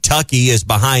week. Kentucky is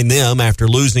behind them after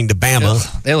losing to Bama.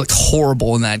 Ugh, they looked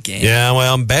horrible in that game. Yeah,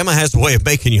 well, Bama has a way of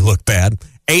making you look bad.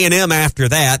 A&M after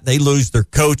that, they lose their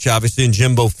coach, obviously, in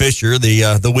Jimbo Fisher,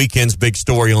 the weekend's big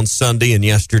story on Sunday and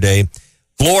yesterday.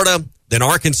 Florida, then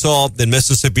Arkansas, then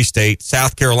Mississippi State.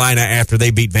 South Carolina, after they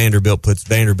beat Vanderbilt, puts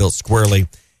Vanderbilt squarely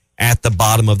at the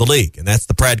bottom of the league. And that's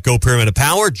the Pradco Pyramid of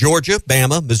Power. Georgia,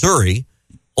 Bama, Missouri,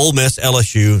 Ole Miss,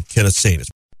 LSU, Tennessee.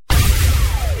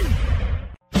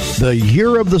 The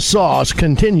Year of the Sauce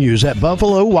continues at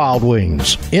Buffalo Wild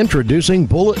Wings. Introducing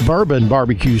Bullet Bourbon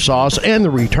Barbecue Sauce and the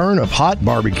return of Hot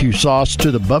Barbecue Sauce to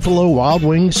the Buffalo Wild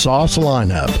Wings sauce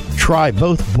lineup. Try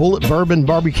both Bullet Bourbon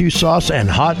Barbecue Sauce and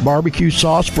Hot Barbecue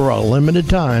Sauce for a limited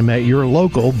time at your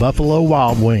local Buffalo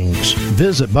Wild Wings.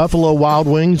 Visit Buffalo Wild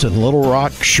Wings in Little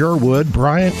Rock, Sherwood,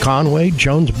 Bryant, Conway,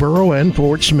 Jonesboro, and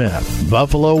Fort Smith.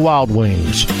 Buffalo Wild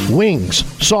Wings. Wings,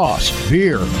 sauce,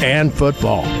 beer, and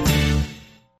football.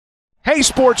 Hey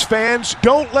sports fans,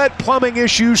 don't let plumbing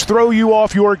issues throw you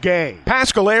off your game.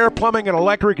 Pascal Air Plumbing and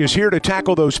Electric is here to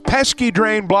tackle those pesky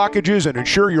drain blockages and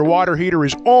ensure your water heater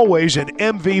is always in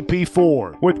MVP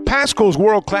form. With Pascal's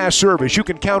world-class service, you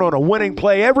can count on a winning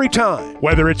play every time.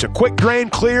 Whether it's a quick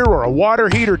drain clear or a water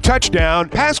heater touchdown,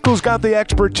 Pascal's got the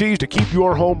expertise to keep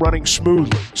your home running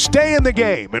smoothly. Stay in the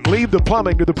game and leave the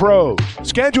plumbing to the pros.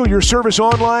 Schedule your service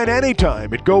online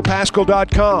anytime at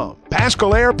gopascal.com.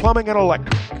 Pascal Air Plumbing and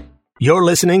Electric. You're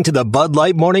listening to the Bud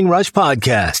Light Morning Rush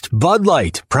Podcast. Bud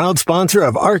Light, proud sponsor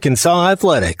of Arkansas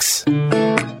Athletics.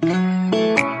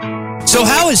 So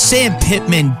how is Sam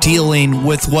Pittman dealing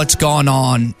with what's gone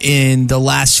on in the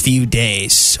last few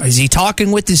days? Is he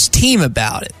talking with his team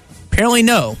about it? Apparently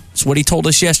no. It's what he told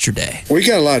us yesterday. We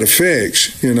got a lot to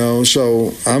fix,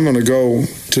 so I'm going to go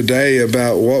today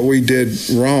about what we did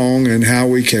wrong and how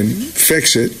we can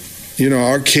fix it.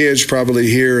 Our kids probably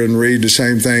hear and read the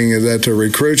same thing that the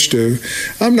recruits do.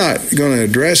 I'm not going to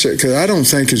address it because I don't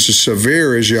think it's as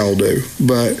severe as y'all do.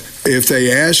 But if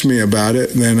they ask me about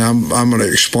it, then I'm going to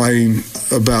explain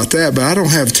about that. But I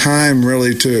don't have time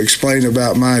really to explain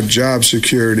about my job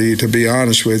security, to be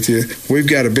honest with you. We've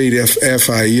got to beat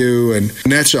FIU, and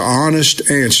that's an honest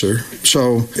answer.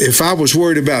 So if I was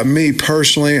worried about me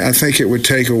personally, I think it would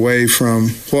take away from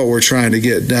what we're trying to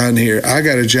get done here. I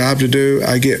got a job to do.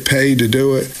 I get paid to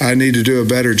do it. I need to do a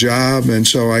better job, and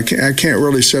so I can't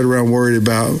really sit around worried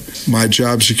about my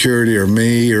job security or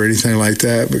me or anything like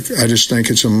that. But I just think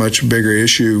it's a much bigger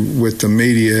issue with the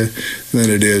media than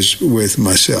it is with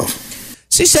myself.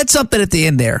 So you said something at the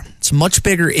end there. It's a much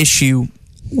bigger issue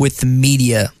with the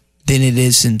media than it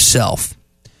is himself.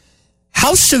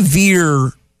 How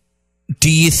severe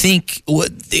do you think,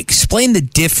 explain the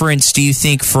difference, do you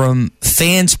think, from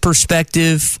fans'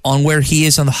 perspective on where he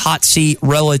is on the hot seat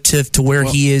relative to where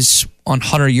he is on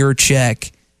Hunter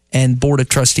Yurchek and Board of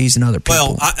Trustees and other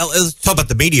people? Well, let's talk about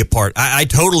the media part. I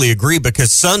totally agree,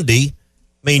 because Sunday,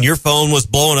 your phone was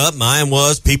blowing up. Mine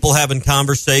was. People having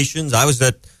conversations. I was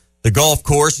at the golf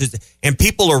course, and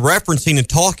people are referencing and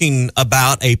talking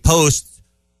about a post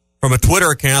from a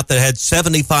Twitter account that had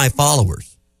 75 followers.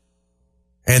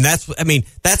 And that's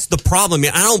the problem.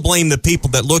 I don't blame the people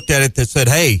that looked at it that said,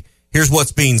 hey, here's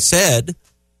what's being said.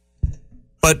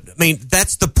 But,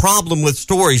 that's the problem with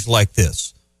stories like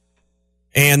this.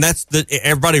 And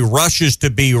everybody rushes to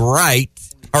be right,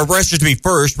 or rushes to be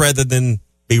first rather than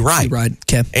be right. Right.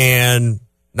 Okay. And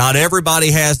not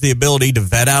everybody has the ability to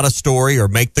vet out a story or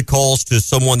make the calls to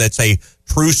someone that's a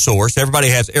true source. Everybody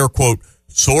has air quote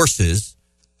sources.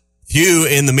 Few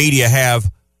in the media have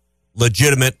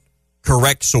legitimate,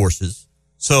 correct sources.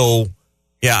 So,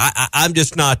 yeah, I'm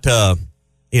just not,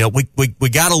 we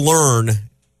got to learn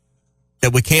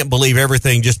that we can't believe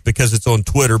everything just because it's on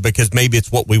Twitter, because maybe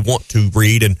it's what we want to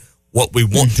read and what we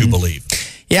want to believe.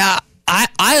 Yeah,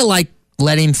 I like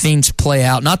letting things play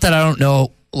out. Not that I don't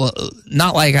know,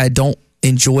 not like I don't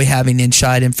enjoy having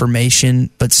inside information,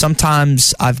 but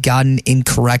sometimes I've gotten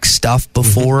incorrect stuff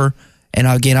before. And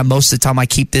again, most of the time I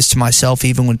keep this to myself,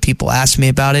 even when people ask me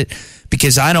about it,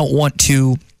 because I don't want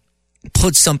to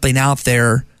put something out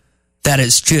there that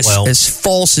is just as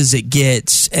false as it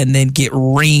gets and then get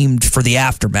reamed for the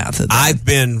aftermath of that. I've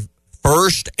been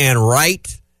first and right,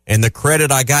 and the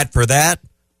credit I got for that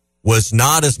was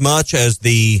not as much as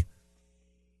the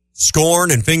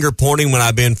scorn and finger pointing when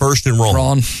I've been first and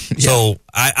wrong. Yeah. So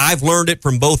I've learned it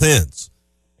from both ends.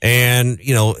 And,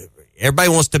 everybody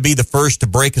wants to be the first to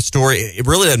break a story. It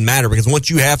really doesn't matter, because once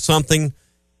you have something,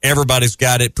 everybody's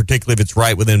got it, particularly if it's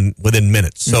right within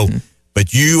minutes. So,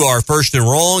 but you are first and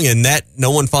wrong, and that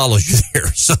no one follows you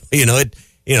there. So,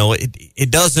 it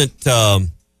doesn't,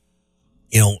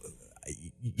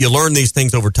 you learn these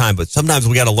things over time, but sometimes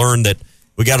we got to learn that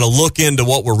we got to look into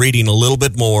what we're reading a little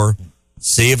bit more,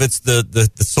 see if it's the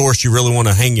source you really want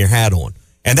to hang your hat on.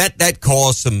 And that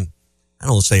caused some, I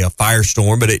don't want to say a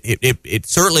firestorm, but it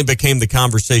certainly became the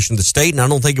conversation of the state, and I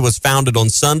don't think it was founded on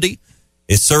Sunday.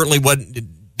 It certainly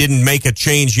didn't make a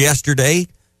change yesterday.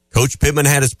 Coach Pittman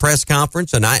had his press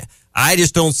conference, and I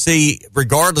just don't see,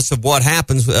 regardless of what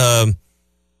happens, I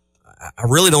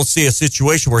really don't see a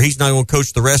situation where he's not going to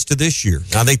coach the rest of this year.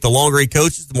 I think the longer he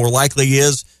coaches, the more likely he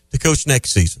is to coach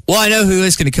next season. Well, I know who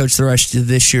is going to coach the rest of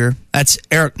this year. That's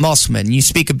Eric Musselman. You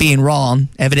speak of being wrong.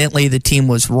 Evidently, the team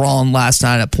was wrong last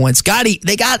night at points.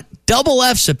 They got double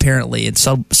Fs apparently in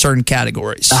some certain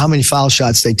categories. How many foul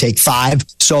shots they take? 5.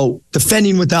 So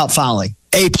defending without fouling,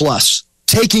 A+.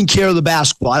 Taking care of the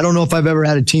basketball. I don't know if I've ever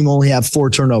had a team only have 4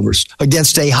 turnovers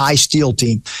against a high steal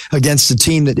team, against a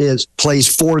team that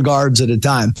plays 4 guards at a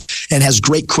time and has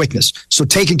great quickness. So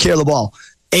taking care of the ball,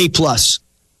 A+.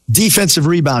 Defensive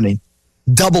rebounding,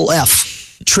 double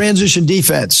F. Transition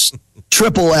defense,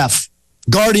 triple F.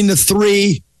 Guarding the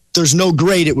 3, there's no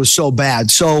grade. It was so bad.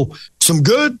 So some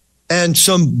good and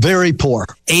some very poor.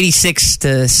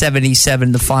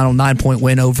 86-77, the final 9-point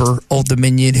win over Old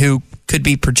Dominion, who could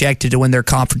be projected to win their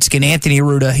conference again. Anthony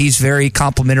Arruda, he's very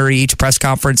complimentary. Each press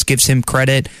conference gives him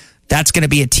credit. That's going to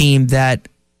be a team that,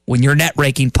 when your net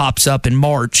ranking pops up in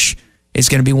March, is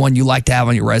going to be one you like to have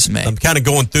on your resume. I'm kind of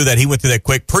going through that. He went through that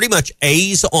quick. Pretty much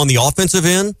A's on the offensive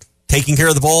end, taking care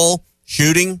of the ball,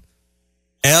 shooting.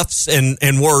 F's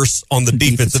and worse on the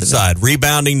defensive side,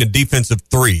 rebounding and defensive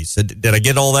threes. Did I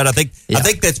get all that? I think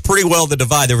that's pretty well the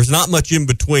divide. There was not much in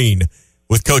between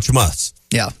with Coach Muss.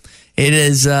 Yeah. It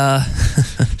is.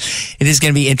 It is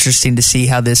going to be interesting to see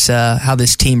how this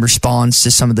team responds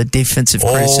to some of the defensive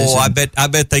criticism. I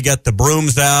bet they got the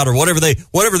brooms out or whatever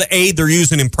the aid they're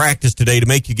using in practice today to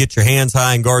make you get your hands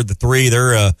high and guard the 3.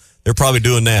 They're They're probably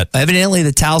doing that. Evidently,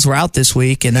 the towels were out this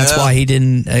week, and that's why he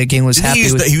didn't. Again, was happy. He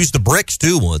used the bricks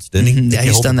too once, didn't he? Yeah,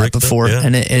 he's done that before,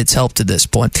 and it's helped to this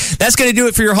point. That's going to do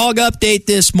it for your Hog Update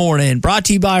this morning. Brought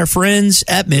to you by our friends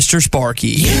at Mr. Sparky.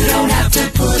 You don't have to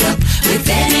put up with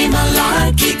any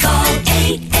malarkey. Call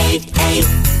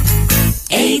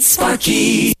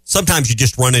 888-8-SPARKY. Sometimes you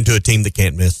just run into a team that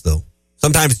can't miss, though.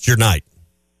 Sometimes it's your night.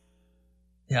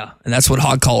 Yeah, and that's what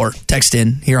Hog Caller texted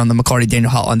in here on the McCarty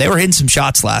Daniel Hotline. They were hitting some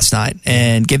shots last night,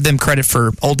 and give them credit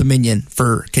for Old Dominion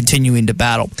for continuing to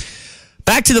battle.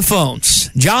 Back to the phones.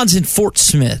 John's in Fort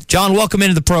Smith. John, welcome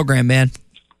into the program, man.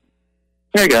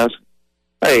 Hey, guys.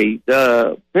 Hey,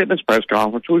 Pittman's press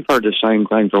conference, we've heard the same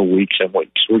thing for weeks and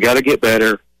weeks. We got to get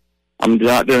better. I'm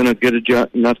not doing a good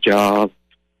enough job.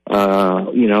 We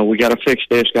got to fix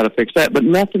this, got to fix that. But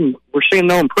nothing, we're seeing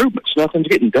no improvements. Nothing's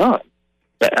getting done.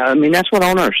 I mean, that's what I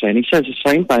don't understand. He says the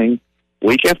same thing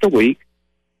week after week,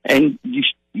 and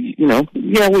we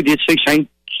did see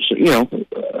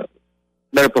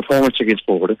better performance against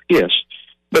Florida, yes.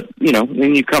 But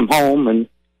then you come home and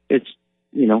it's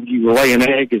you lay an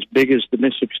egg as big as the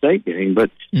Mississippi State game. But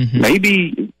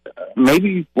maybe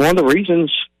one of the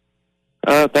reasons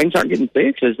things aren't getting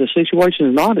fixed is the situation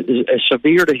is not as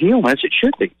severe to him as it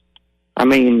should be. I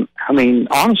mean,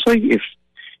 honestly, if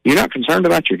you're not concerned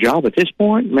about your job at this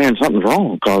point, man, something's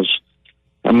wrong. Because,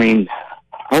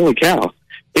 holy cow,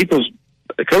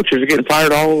 coaches are getting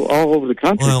fired all over the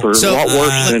country for a lot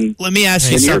worse than. Let me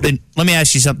ask you something. Let me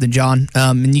ask you something, John.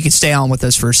 And you can stay on with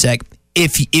us for a sec.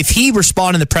 If he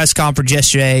responded in the press conference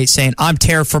yesterday saying, "I'm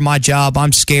terrified for my job.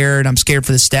 I'm scared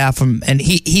for the staff," and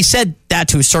he said that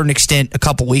to a certain extent a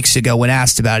couple weeks ago when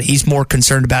asked about it. He's more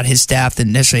concerned about his staff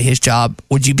than necessarily his job.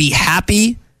 Would you be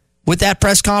happy with that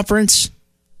press conference?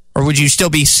 Or would you still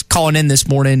be calling in this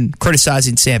morning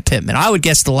criticizing Sam Pittman? I would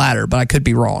guess the latter, but I could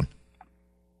be wrong.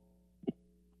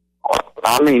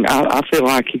 I mean, I feel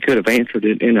like he could have answered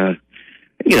it in a,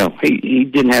 he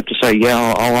didn't have to say,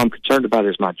 all I'm concerned about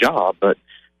is my job. But,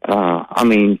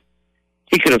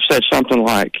 he could have said something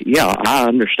like, I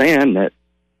understand that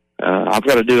I've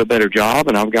got to do a better job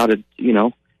and I've got to,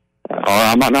 or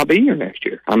I might not be here next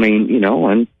year.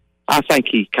 And I think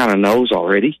he kind of knows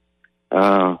already.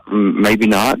 Maybe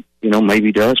not, maybe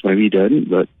he does, maybe he doesn't,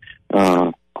 but,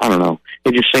 I don't know.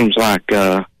 It just seems like,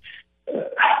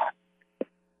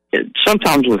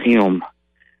 sometimes with him,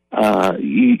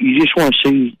 you just want to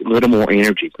see a little more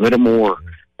energy, a little more,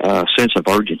 sense of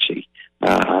urgency.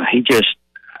 He just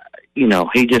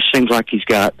seems like he's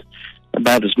got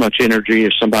about as much energy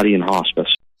as somebody in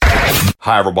hospice.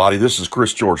 Hi, everybody. This is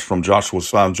Chris George from Joshua's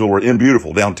Fine Jewelry in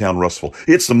beautiful downtown Russellville.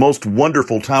 It's the most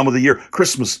wonderful time of the year.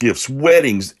 Christmas gifts,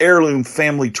 weddings, heirloom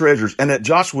family treasures. And at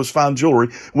Joshua's Fine Jewelry,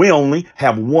 we only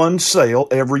have one sale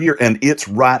every year, and it's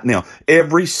right now.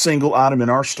 Every single item in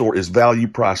our store is value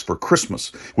priced for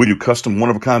Christmas. We do custom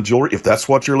one-of-a-kind jewelry. If that's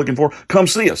what you're looking for, come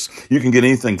see us. You can get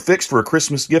anything fixed for a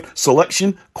Christmas gift.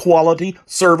 Selection, quality,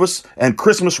 service, and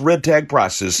Christmas red tag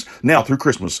prices now through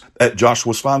Christmas at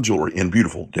Joshua's Fine Jewelry in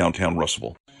beautiful downtown Russellville.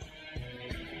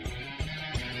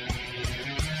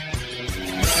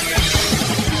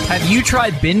 Have you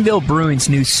tried Benville Brewing's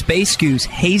new Space Goose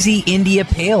Hazy India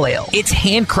Pale Ale? It's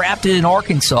handcrafted in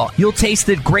Arkansas. You'll taste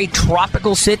the great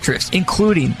tropical citrus,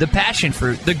 including the passion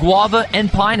fruit, the guava, and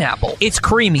pineapple. It's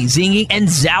creamy, zingy, and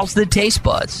zounds the taste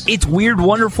buds. It's weird,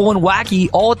 wonderful, and wacky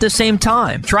all at the same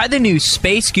time. Try the new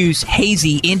Space Goose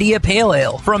Hazy India Pale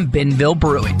Ale from Benville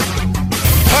Brewing.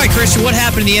 All right, Christian, what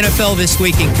happened in the NFL this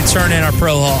weekend concerning our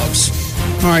Pro Hogs?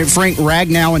 All right, Frank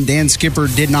Ragnow and Dan Skipper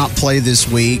did not play this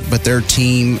week, but their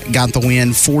team got the win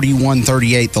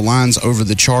 41-38, the Lions over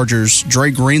the Chargers.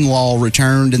 Dre Greenlaw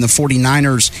returned, and the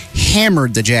 49ers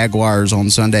hammered the Jaguars on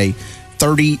Sunday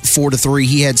 34-3.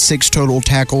 He had 6 total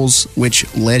tackles,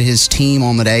 which led his team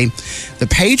on the day. The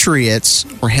Patriots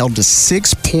were held to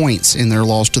 6 points in their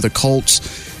loss to the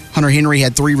Colts. Hunter Henry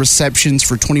had 3 receptions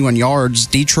for 21 yards.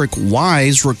 Dietrich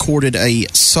Wise recorded a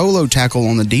solo tackle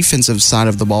on the defensive side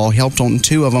of the ball, helped on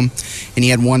 2 of them, and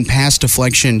he had 1 pass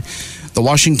deflection. The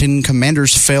Washington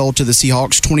Commanders fell to the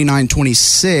Seahawks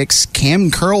 29-26. Cam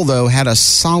Curl, though, had a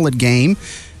solid game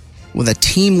with a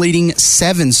team-leading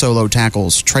 7 solo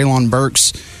tackles. Treylon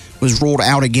Burks was ruled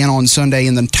out again on Sunday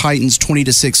in the Titans'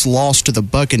 20-6 loss to the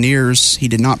Buccaneers. He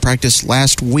did not practice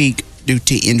last week due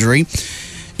to injury.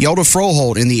 Yoda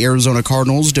Froholt in the Arizona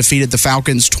Cardinals defeated the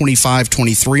Falcons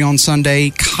 25-23 on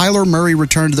Sunday. Kyler Murray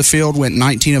returned to the field, went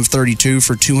 19 of 32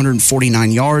 for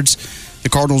 249 yards. The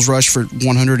Cardinals rushed for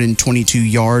 122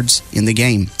 yards in the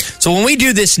game. So when we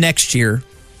do this next year,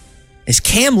 is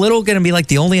Cam Little going to be like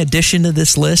the only addition to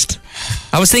this list?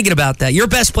 I was thinking about that. Your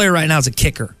best player right now is a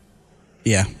kicker.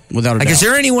 Yeah, without a doubt. Is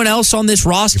there anyone else on this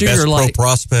roster Your best you're like,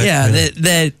 prospect? Yeah,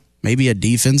 that maybe a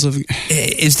defensive.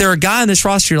 Is there a guy on this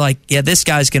roster you're like, yeah, this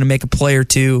guy's going to make a play or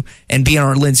two and be on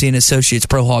our Lindsay and Associates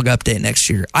Pro Hog update next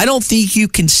year? I don't think you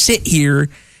can sit here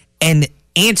and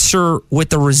answer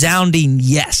with a resounding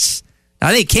yes.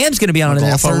 I think Cam's going to be on an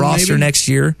NFL roster next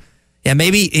year. Yeah,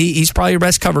 maybe he's probably your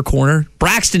best cover corner.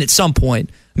 Braxton at some point.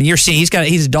 I mean, you're seeing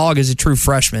he's a dog as a true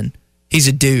freshman. He's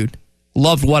a dude.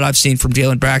 Loved what I've seen from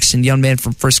Jalen Braxton, young man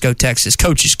from Frisco, Texas,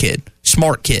 coach's kid,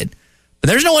 smart kid. But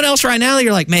there's no one else right now that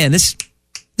you're like, man, this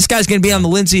guy's going to be on the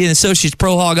Lindsay and Associates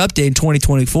Pro Hog update in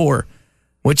 2024,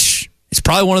 which is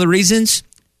probably one of the reasons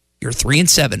you're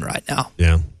 3-7 right now.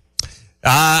 Yeah,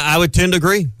 I would tend to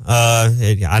agree.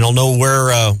 I don't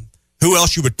know who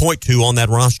else you would point to on that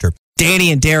roster.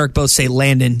 Danny and Derek both say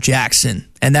Landon Jackson,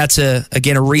 and that's a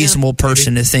reasonable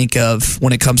person to think of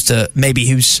when it comes to maybe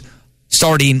who's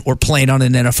starting or playing on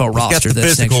an NFL roster. Got the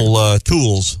physical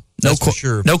tools. For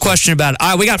sure. No question about it. All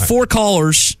right, we got 4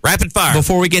 callers. Rapid fire.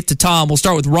 Before we get to Tom, we'll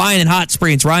start with Ryan in Hot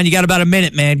Springs. Ryan, you got about a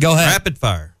minute, man. Go ahead. Rapid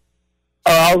fire.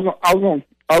 I was going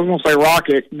to say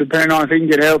Rocket, depending on if he can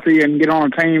get healthy and get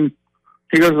on a team. If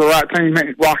he goes to the right team,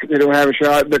 Rocket will have a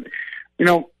shot. But,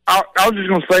 I was just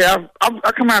going to say,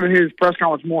 I come out of his press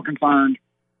conference more concerned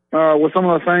with some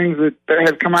of the things that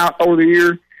have come out over the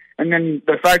year. And then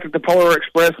the fact that the Polar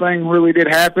Express thing really did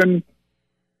happen,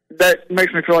 that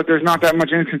makes me feel like there's not that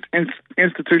much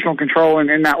institutional control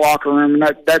in that locker room,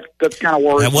 and that's kind of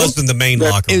worrisome. That wasn't the main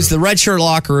locker room. It was the red shirt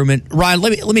locker room. And Ryan,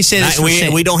 let me say this.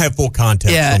 We don't have full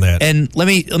context on that. And let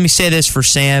me say this for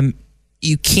Sam.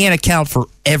 You can't account for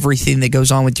everything that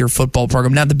goes on with your football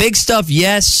program. Now, the big stuff,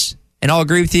 yes, and I'll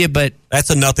agree with you, but that's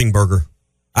a nothing burger.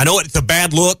 I know it's a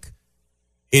bad look.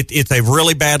 It's a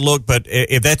really bad look, but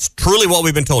if that's truly what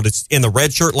we've been told, it's in the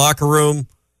red shirt locker room,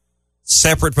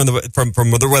 separate from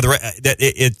the weather.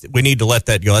 We need to let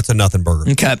that go. That's a nothing burger.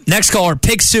 Okay. Next caller,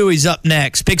 Pig Suey's up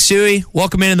next. Pig Suey,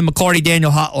 welcome in the McCarty Daniel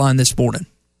hotline this morning.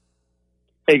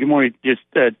 Hey, good morning. Just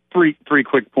three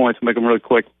quick points. I'll make them really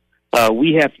quick.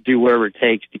 We have to do whatever it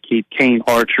takes to keep Kane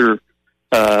Archer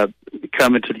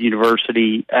coming to the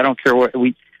university. I don't care what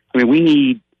we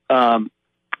need our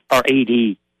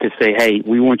AD to say, hey,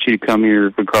 we want you to come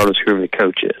here regardless of whoever the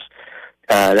coach is.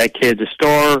 That kid's a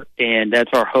star, and that's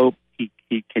our hope.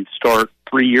 He can start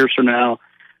 3 years from now.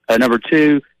 Number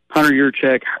 2, Hunter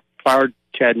Yurchek fired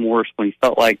Chad Morris when he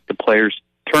felt like the players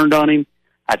turned on him.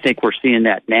 I think we're seeing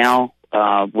that now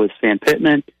with Sam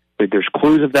Pittman. But there's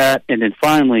clues of that. And then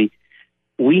finally,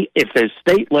 if the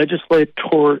state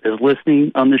legislature is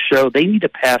listening on the show, they need to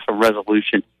pass a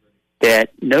resolution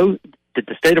that the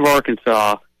state of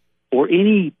Arkansas or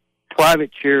any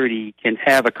private charity can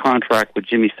have a contract with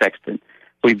Jimmy Sexton.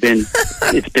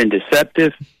 It's been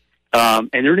deceptive, and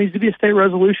there needs to be a state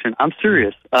resolution. I'm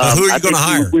serious. Who are you going to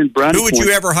hire? Who would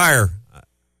you ever hire?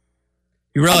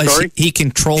 You realize he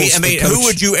controls. Who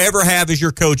would you ever have as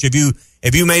your coach if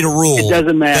you made a rule? It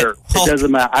doesn't matter. It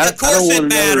doesn't matter. Of course it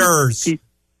matters.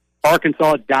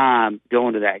 Arkansas dime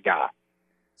going to that guy.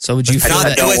 So would you feel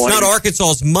that? It's not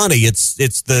Arkansas's money. It's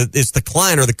the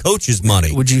client or the coach's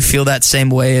money. Would you feel that same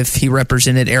way if he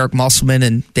represented Eric Musselman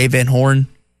and Dave Van Horn?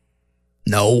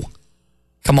 No.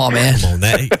 Come on, man.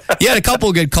 You had a couple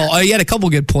of good calls. You had a couple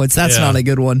of good points. That's not a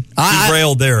good one. He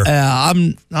railed there.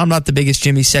 I'm not the biggest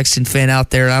Jimmy Sexton fan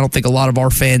out there. I don't think a lot of our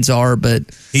fans are, but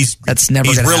that's never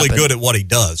going to happen. He's really good at what he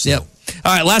does. So. Yep.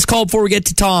 All right, last call before we get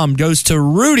to Tom goes to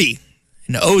Rudy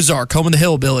in Ozark, home of the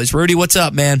Hillbillies. Rudy, what's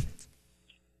up, man?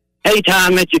 Hey,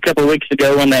 Tom, I met you a couple of weeks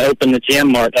ago when they opened the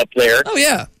Gem Mart up there. Oh,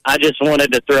 yeah. I just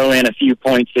wanted to throw in a few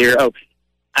points here. Oh,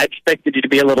 I expected you to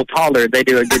be a little taller. They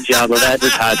do a good job of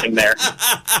advertising there.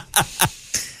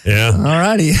 Yeah. All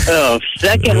righty. Oh,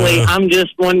 secondly, I'm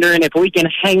just wondering if we can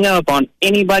hang up on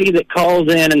anybody that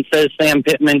calls in and says Sam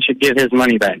Pittman should give his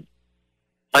money back.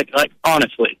 Like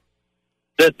honestly.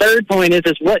 The third point is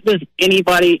what does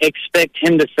anybody expect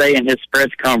him to say in his press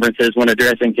conferences when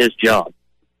addressing his job?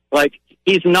 Like,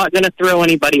 he's not going to throw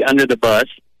anybody under the bus.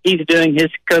 He's doing his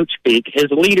coach speak, his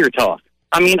leader talk.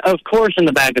 I mean, of course, in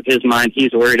the back of his mind,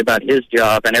 he's worried about his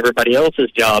job and everybody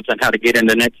else's jobs and how to get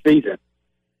into next season.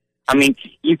 I mean,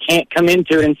 you can't come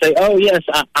into it and say, oh, yes,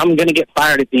 I'm going to get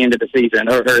fired at the end of the season,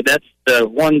 or that's the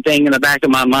one thing in the back of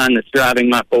my mind that's driving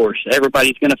my force.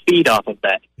 Everybody's going to feed off of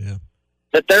that. Yeah.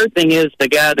 The third thing is the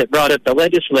guy that brought up the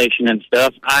legislation and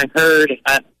stuff. I heard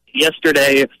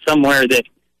yesterday somewhere that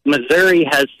Missouri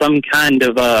has some kind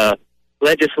of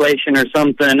legislation or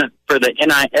something for the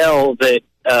NIL that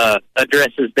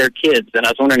addresses their kids, and I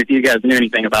was wondering if you guys knew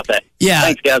anything about that. Yeah.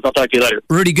 Thanks, guys. I'll talk to you later.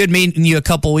 Rudy, good meeting you a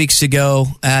couple weeks ago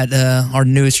at our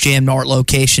newest Jam Nart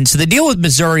location. So the deal with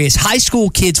Missouri is high school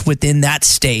kids within that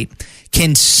state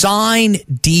can sign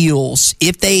deals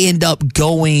if they end up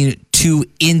going to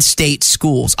in-state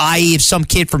schools, i.e. if some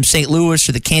kid from St. Louis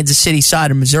or the Kansas City side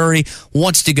of Missouri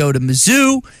wants to go to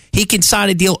Mizzou, he can sign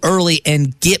a deal early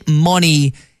and get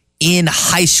money in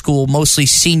high school, mostly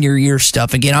senior year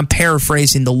stuff. Again, I'm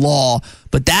paraphrasing the law,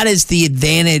 but that is the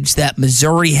advantage that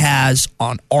Missouri has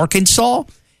on Arkansas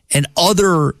and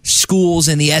other schools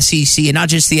in the SEC, and not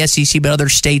just the SEC, but other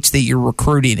states that you're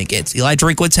recruiting against. Eli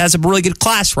Drinkwitz has a really good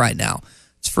class right now.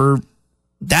 It's for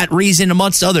that reason,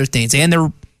 amongst other things, and they're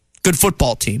a good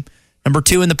football team. Number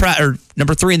 3 in the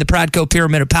Pradco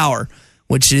Pyramid of Power,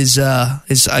 which is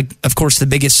of course the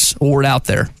biggest award out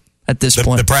there at this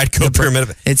point. The Pradco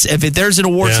Pyramid. If there's an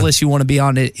awards list you want to be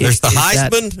on, there's the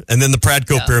Heisman and then the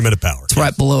Pradco Pyramid of Power. It's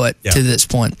right below it to this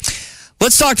point.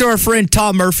 Let's talk to our friend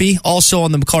Tom Murphy, also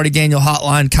on the McCarty Daniel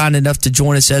hotline, kind enough to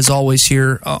join us as always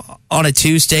here on a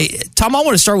Tuesday. Tom, I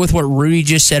want to start with what Rudy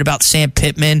just said about Sam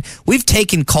Pittman. We've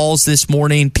taken calls this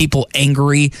morning, people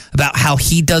angry about how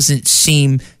he doesn't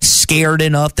seem scared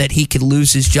enough that he could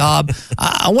lose his job.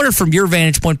 I wonder from your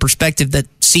vantage point perspective that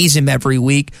sees him every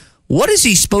week, what is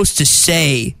he supposed to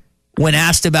say when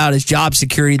asked about his job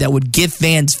security that would give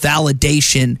fans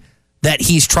validation that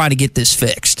he's trying to get this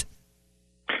fixed?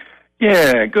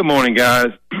 Yeah, good morning, guys.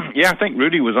 Yeah, I think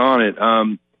Rudy was on it.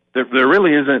 There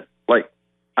really isn't, like,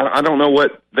 I don't know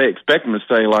what they expect him to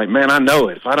say. Like, man, I know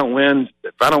it. If I don't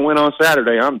win on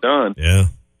Saturday, I'm done. Yeah.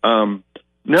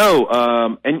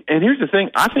 No. And here's the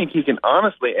thing. I think he can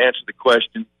honestly answer the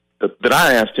question that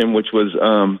I asked him, which was,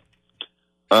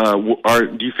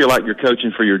 do you feel like you're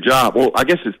coaching for your job? Well, I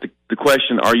guess it's the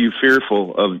question, are you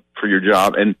fearful for your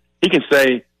job? And he can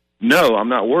say, no, I'm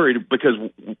not worried, because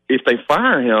if they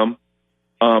fire him,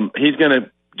 he's going to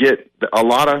get a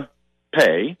lot of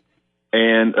pay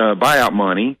and buyout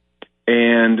money,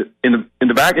 and in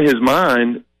the back of his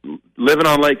mind, living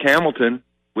on Lake Hamilton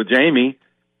with Jamie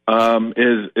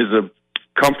is a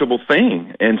comfortable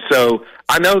thing. And so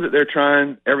I know that they're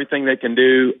trying everything they can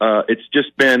do. It's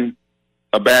just been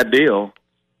a bad deal,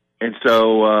 and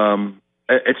so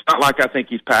it's not like I think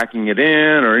he's packing it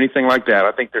in or anything like that.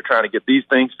 I think they're trying to get these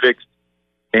things fixed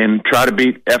and try to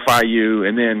beat FIU,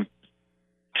 and then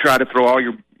try to throw all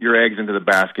your eggs into the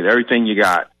basket, everything you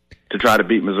got, to try to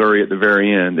beat Missouri at the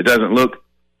very end. It doesn't look,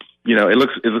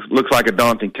 it looks like a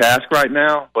daunting task right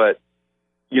now, but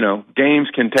games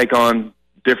can take on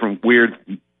different weird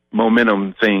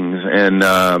momentum things, and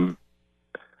I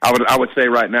would say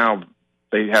right now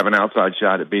they have an outside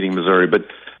shot at beating Missouri. But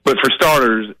for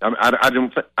starters, I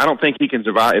don't think he can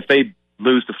survive if they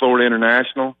lose to Florida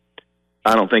International.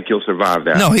 I don't think he'll survive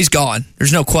that. No, he's gone.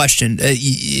 There's no question.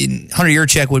 Hunter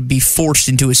Yurchek would be forced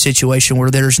into a situation where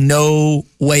there's no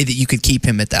way that you could keep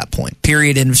him at that point.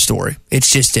 Period. End of story.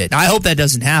 It's just it. I hope that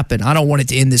doesn't happen. I don't want it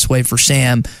to end this way for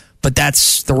Sam, but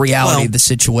that's the reality of the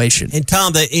situation. And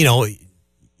Tom, that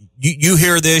you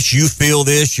hear this, you feel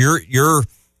this. You're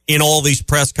in all these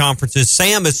press conferences.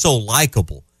 Sam is so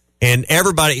likable, and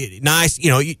everybody nice.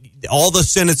 All the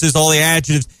sentences, all the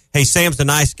adjectives. Hey, Sam's a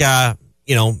nice guy.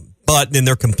 But then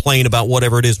they're complaining about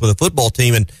whatever it is with a football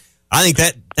team. And I think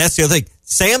that's the other thing.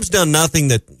 Sam's done nothing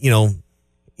that,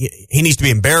 he needs to be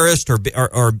embarrassed or be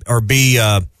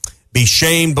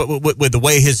shamed, but with the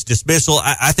way his dismissal,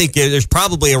 I think there's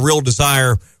probably a real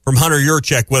desire from Hunter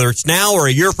Yurchek, whether it's now or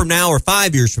a year from now or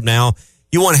 5 years from now,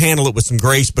 you want to handle it with some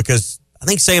grace, because I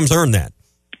think Sam's earned that.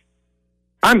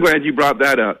 I'm glad you brought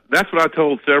that up. That's what I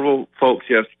told several folks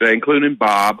yesterday, including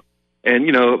Bob and,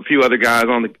 a few other guys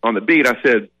on the beat. I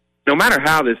said, no matter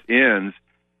how this ends,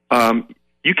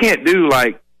 you can't do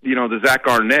like, the Zach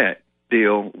Arnett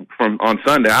deal on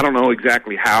Sunday. I don't know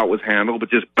exactly how it was handled, but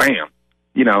just bam,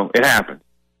 it happened.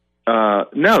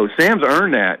 No, Sam's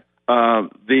earned that.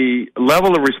 The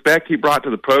level of respect he brought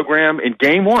to the program in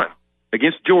game 1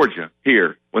 against Georgia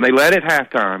here, when they led at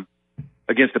halftime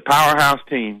against a powerhouse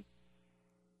team,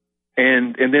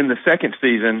 and then the second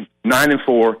season,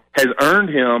 9-4, has earned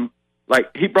him.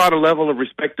 Like, he brought a level of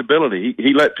respectability.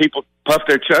 He let people puff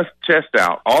their chest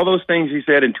out. All those things he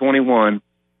said in 21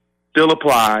 still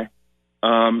apply,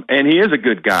 and he is a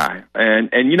good guy. And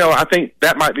I think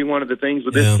that might be one of the things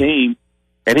with this team,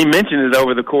 and he mentioned it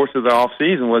over the course of the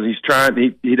offseason, was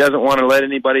he doesn't want to let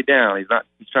anybody down.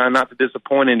 He's trying not to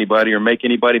disappoint anybody or make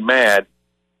anybody mad,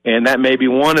 and that may be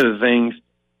one of the things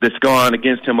that's gone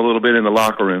against him a little bit in the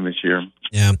locker room this year.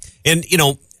 Yeah,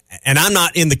 and I'm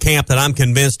not in the camp that I'm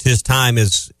convinced his time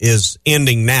is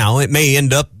ending now. It may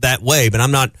end up that way, but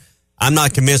I'm not I'm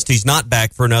not convinced he's not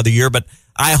back for another year, but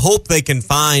I hope they can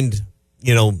find,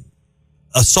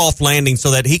 a soft landing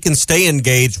so that he can stay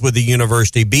engaged with the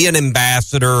university, be an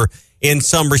ambassador in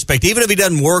some respect, even if he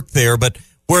doesn't work there, but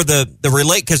where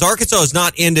because Arkansas has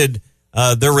not ended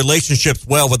their relationships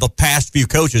well with the past few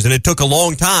coaches, and it took a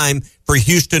long time for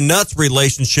Houston Nutt's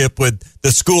relationship with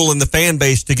the school and the fan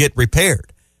base to get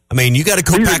repaired. I mean, you got to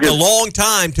go back a long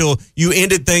time till you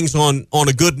ended things on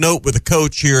a good note with a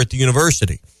coach here at the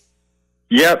university.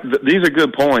 Yep, these are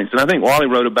good points, and I think Wally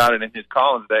wrote about it in his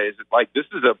column today. Is like this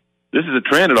is a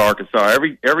trend at Arkansas.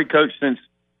 Every coach since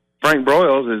Frank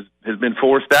Broyles has been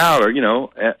forced out, or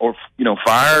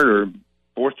fired, or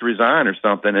forced to resign, or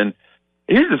something. And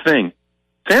here's the thing: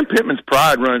 Sam Pittman's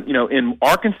pride in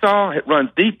Arkansas. It runs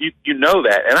deep. You know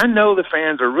that, and I know the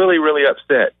fans are really, really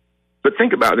upset. But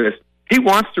think about this: he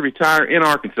wants to retire in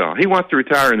Arkansas. He wants to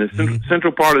retire in the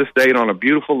central part of the state on a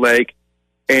beautiful lake,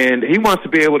 and he wants to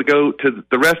be able to go to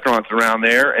the restaurants around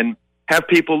there and have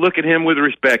people look at him with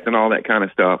respect and all that kind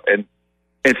of stuff. And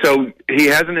so he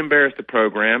hasn't embarrassed the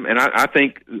program, and I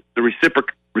think the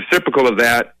reciprocal of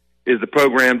that is the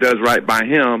program does right by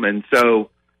him. And so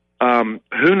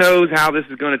who knows how this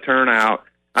is going to turn out.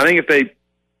 I think if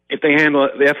they handle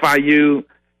the FIU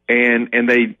and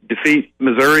they defeat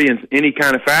Missouri in any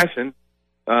kind of fashion,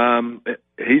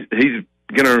 he's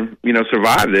going to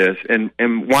survive this,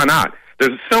 and why not?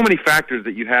 There's so many factors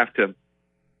that you have to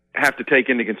take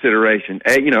into consideration.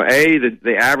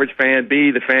 The average fan. B,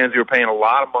 the fans who are paying a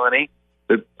lot of money.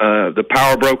 The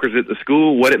power brokers at the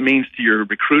school. What it means to your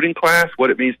recruiting class. What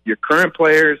it means to your current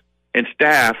players and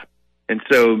staff. And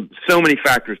so many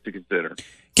factors to consider.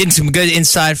 Getting some good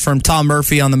insight from Tom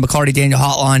Murphy on the McCarty Daniel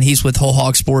Hotline. He's with Whole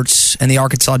Hog Sports and the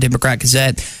Arkansas Democrat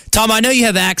Gazette. Tom, I know you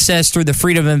have access through the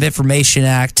Freedom of Information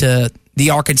Act to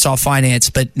the Arkansas finance,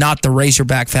 but not the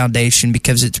Razorback Foundation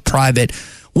because it's private.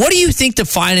 What do you think the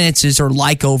finances are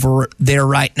like over there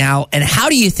right now, and how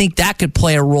do you think that could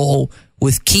play a role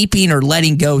with keeping or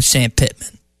letting go Sam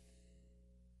Pittman?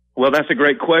 Well, that's a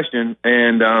great question,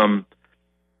 and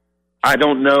I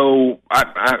don't know.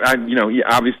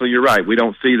 Obviously you're right. We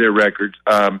don't see their records,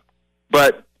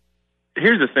 but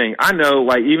here's the thing. I know,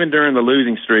 even during the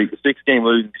losing streak, the 6-game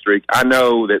losing streak, I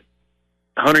know that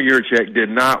Hunter Yurachek did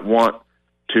not want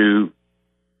to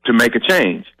make a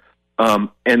change.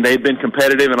 And they've been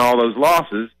competitive in all those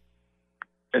losses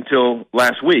until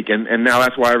last week, and now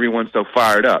that's why everyone's so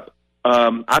fired up.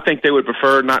 I think they would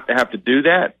prefer not to have to do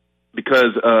that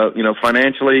because,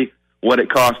 financially, what it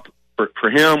cost for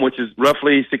him, which is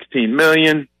roughly $16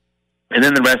 million, and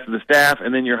then the rest of the staff,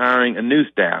 and then you're hiring a new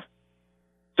staff.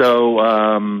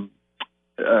 So,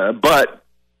 but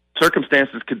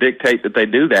circumstances could dictate that they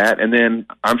do that, and then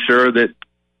I'm sure that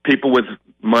people with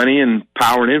money and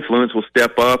power and influence will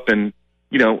step up and,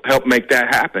 help make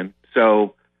that happen.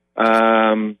 So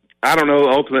I don't know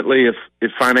ultimately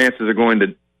if finances are going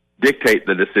to dictate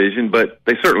the decision, but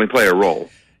they certainly play a role.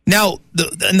 Now,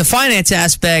 in the finance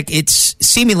aspect, it's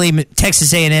seemingly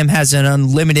Texas A&M has an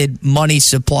unlimited money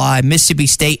supply. Mississippi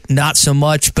State, not so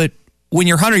much. But when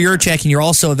you're Hunter Yurachek and you're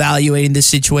also evaluating this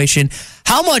situation,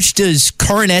 how much does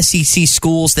current SEC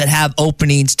schools that have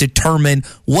openings determine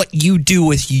what you do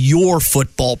with your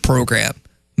football program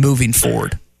moving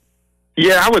forward?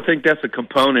 Yeah, I would think that's a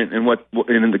component in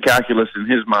the calculus in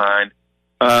his mind.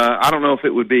 I don't know if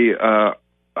it would be a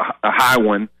high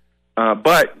one.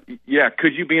 But yeah,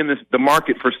 could you be in the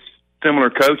market for similar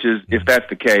coaches if that's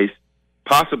the case?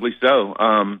 Possibly so.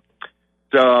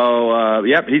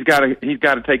 Yep, he's got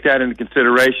to take that into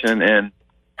consideration and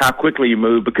how quickly you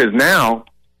move, because now,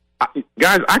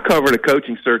 guys, I covered a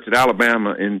coaching search at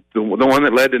Alabama, and the one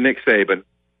that led to Nick Saban,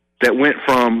 that went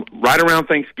from right around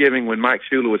Thanksgiving when Mike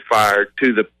Shula was fired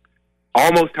to the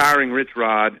almost hiring Rich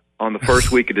Rod on the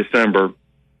first week of December,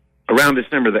 around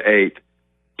December the 8th.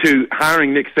 To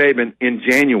hiring Nick Saban in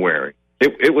January.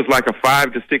 It was like a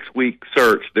 5 to 6 week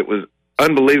search that was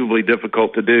unbelievably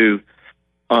difficult to do.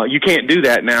 You can't do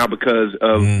that now because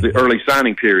of the early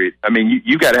signing period. I mean,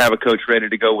 you got to have a coach ready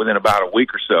to go within about a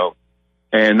week or so.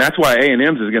 And that's why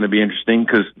A&M's is going to be interesting,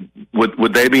 because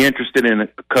would they be interested in a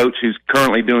coach who's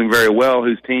currently doing very well,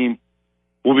 whose team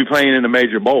will be playing in a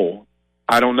major bowl?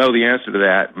 I don't know the answer to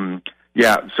that. And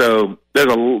so there's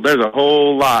a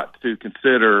whole lot to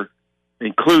consider,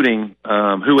 including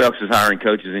who else is hiring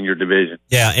coaches in your division.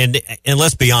 Yeah, and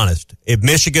let's be honest. If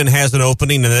Michigan has an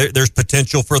opening, and there's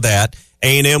potential for that,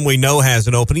 A&M we know has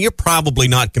an opening, you're probably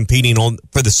not competing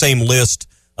for the same list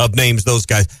of names those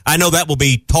guys. I know that will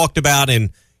be talked about,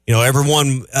 and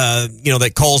everyone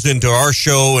that calls into our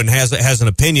show and has an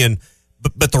opinion,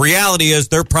 but the reality is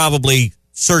they're probably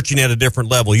searching at a different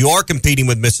level. You are competing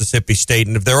with Mississippi State,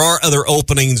 and if there are other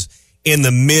openings in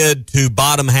the mid to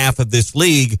bottom half of this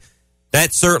league,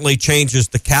 that certainly changes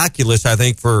the calculus, I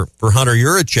think, for Hunter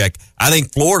Yurachek. I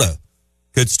think Florida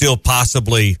could still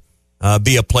possibly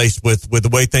be a place with the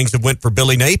way things have went for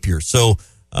Billy Napier. So,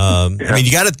 I mean,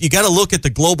 you got to look at the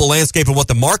global landscape and what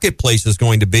the marketplace is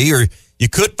going to be, or you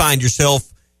could find yourself,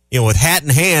 with hat in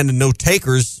hand and no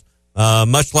takers,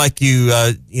 much like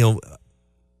the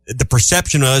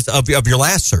perception was of your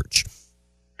last search.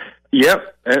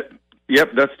 Yep,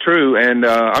 that's true. And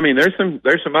I mean, there's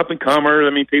some up and comers.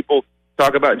 I mean, people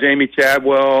talk about Jamie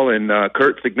Chadwell and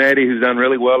Kurt Signetti, who's done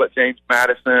really well at James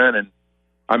Madison, and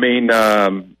I mean,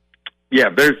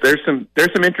 there's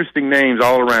some interesting names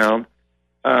all around.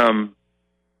 And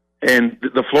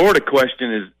the Florida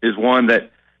question is one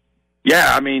that,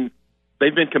 I mean,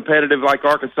 they've been competitive like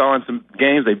Arkansas in some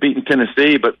games. They've beaten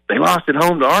Tennessee, but they lost at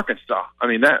home to Arkansas. I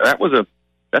mean,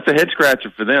 that's a head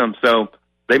scratcher for them. So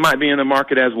they might be in the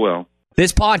market as well.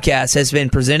 This podcast has been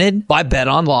presented by Bet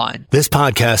Online. This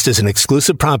podcast is an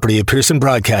exclusive property of Pearson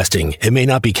Broadcasting. It may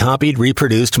not be copied,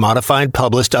 reproduced, modified,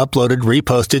 published, uploaded,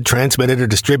 reposted, transmitted, or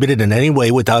distributed in any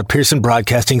way without Pearson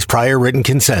Broadcasting's prior written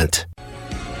consent.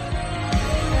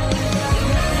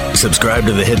 Subscribe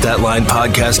to the Hit That Line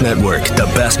Podcast Network,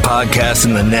 the best podcast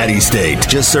in the Natty State.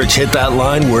 Just search Hit That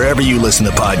Line wherever you listen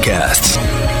to podcasts.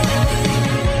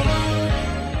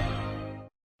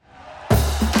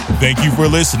 Thank you for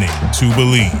listening to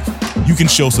Believe. You can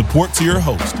show support to your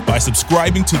host by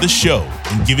subscribing to the show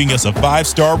and giving us a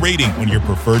 5-star rating on your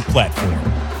preferred platform.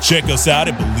 Check us out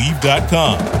at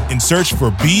Believe.com and search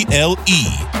for BLEAV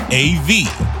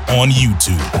on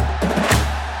YouTube.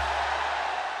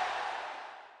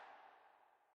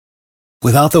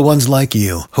 Without the ones like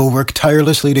you, who work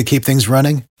tirelessly to keep things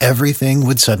running, everything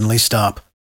would suddenly stop.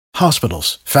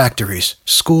 Hospitals, factories,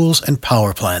 schools, and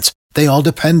power plants, they all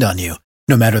depend on you.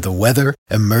 No matter the weather,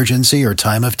 emergency, or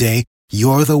time of day,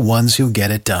 you're the ones who get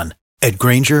it done. At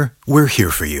Grainger, we're here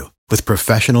for you with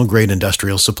professional-grade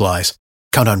industrial supplies.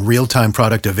 Count on real-time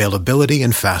product availability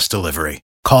and fast delivery.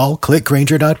 Call,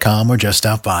 clickgrainger.com, or just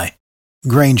stop by.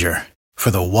 Grainger, for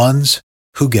the ones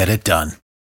who get it done.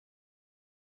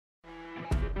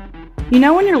 You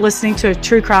know when you're listening to a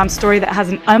true crime story that has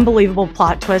an unbelievable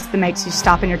plot twist that makes you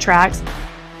stop in your tracks?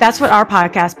 That's what our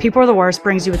podcast, People Are the Worst,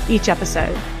 brings you with each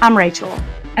episode. I'm Rachel.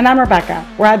 And I'm Rebecca.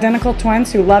 We're identical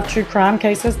twins who love true crime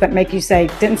cases that make you say,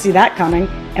 didn't see that coming,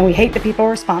 and we hate the people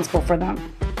responsible for them.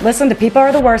 Listen to People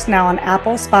Are the Worst now on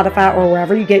Apple, Spotify, or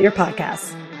wherever you get your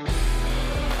podcasts.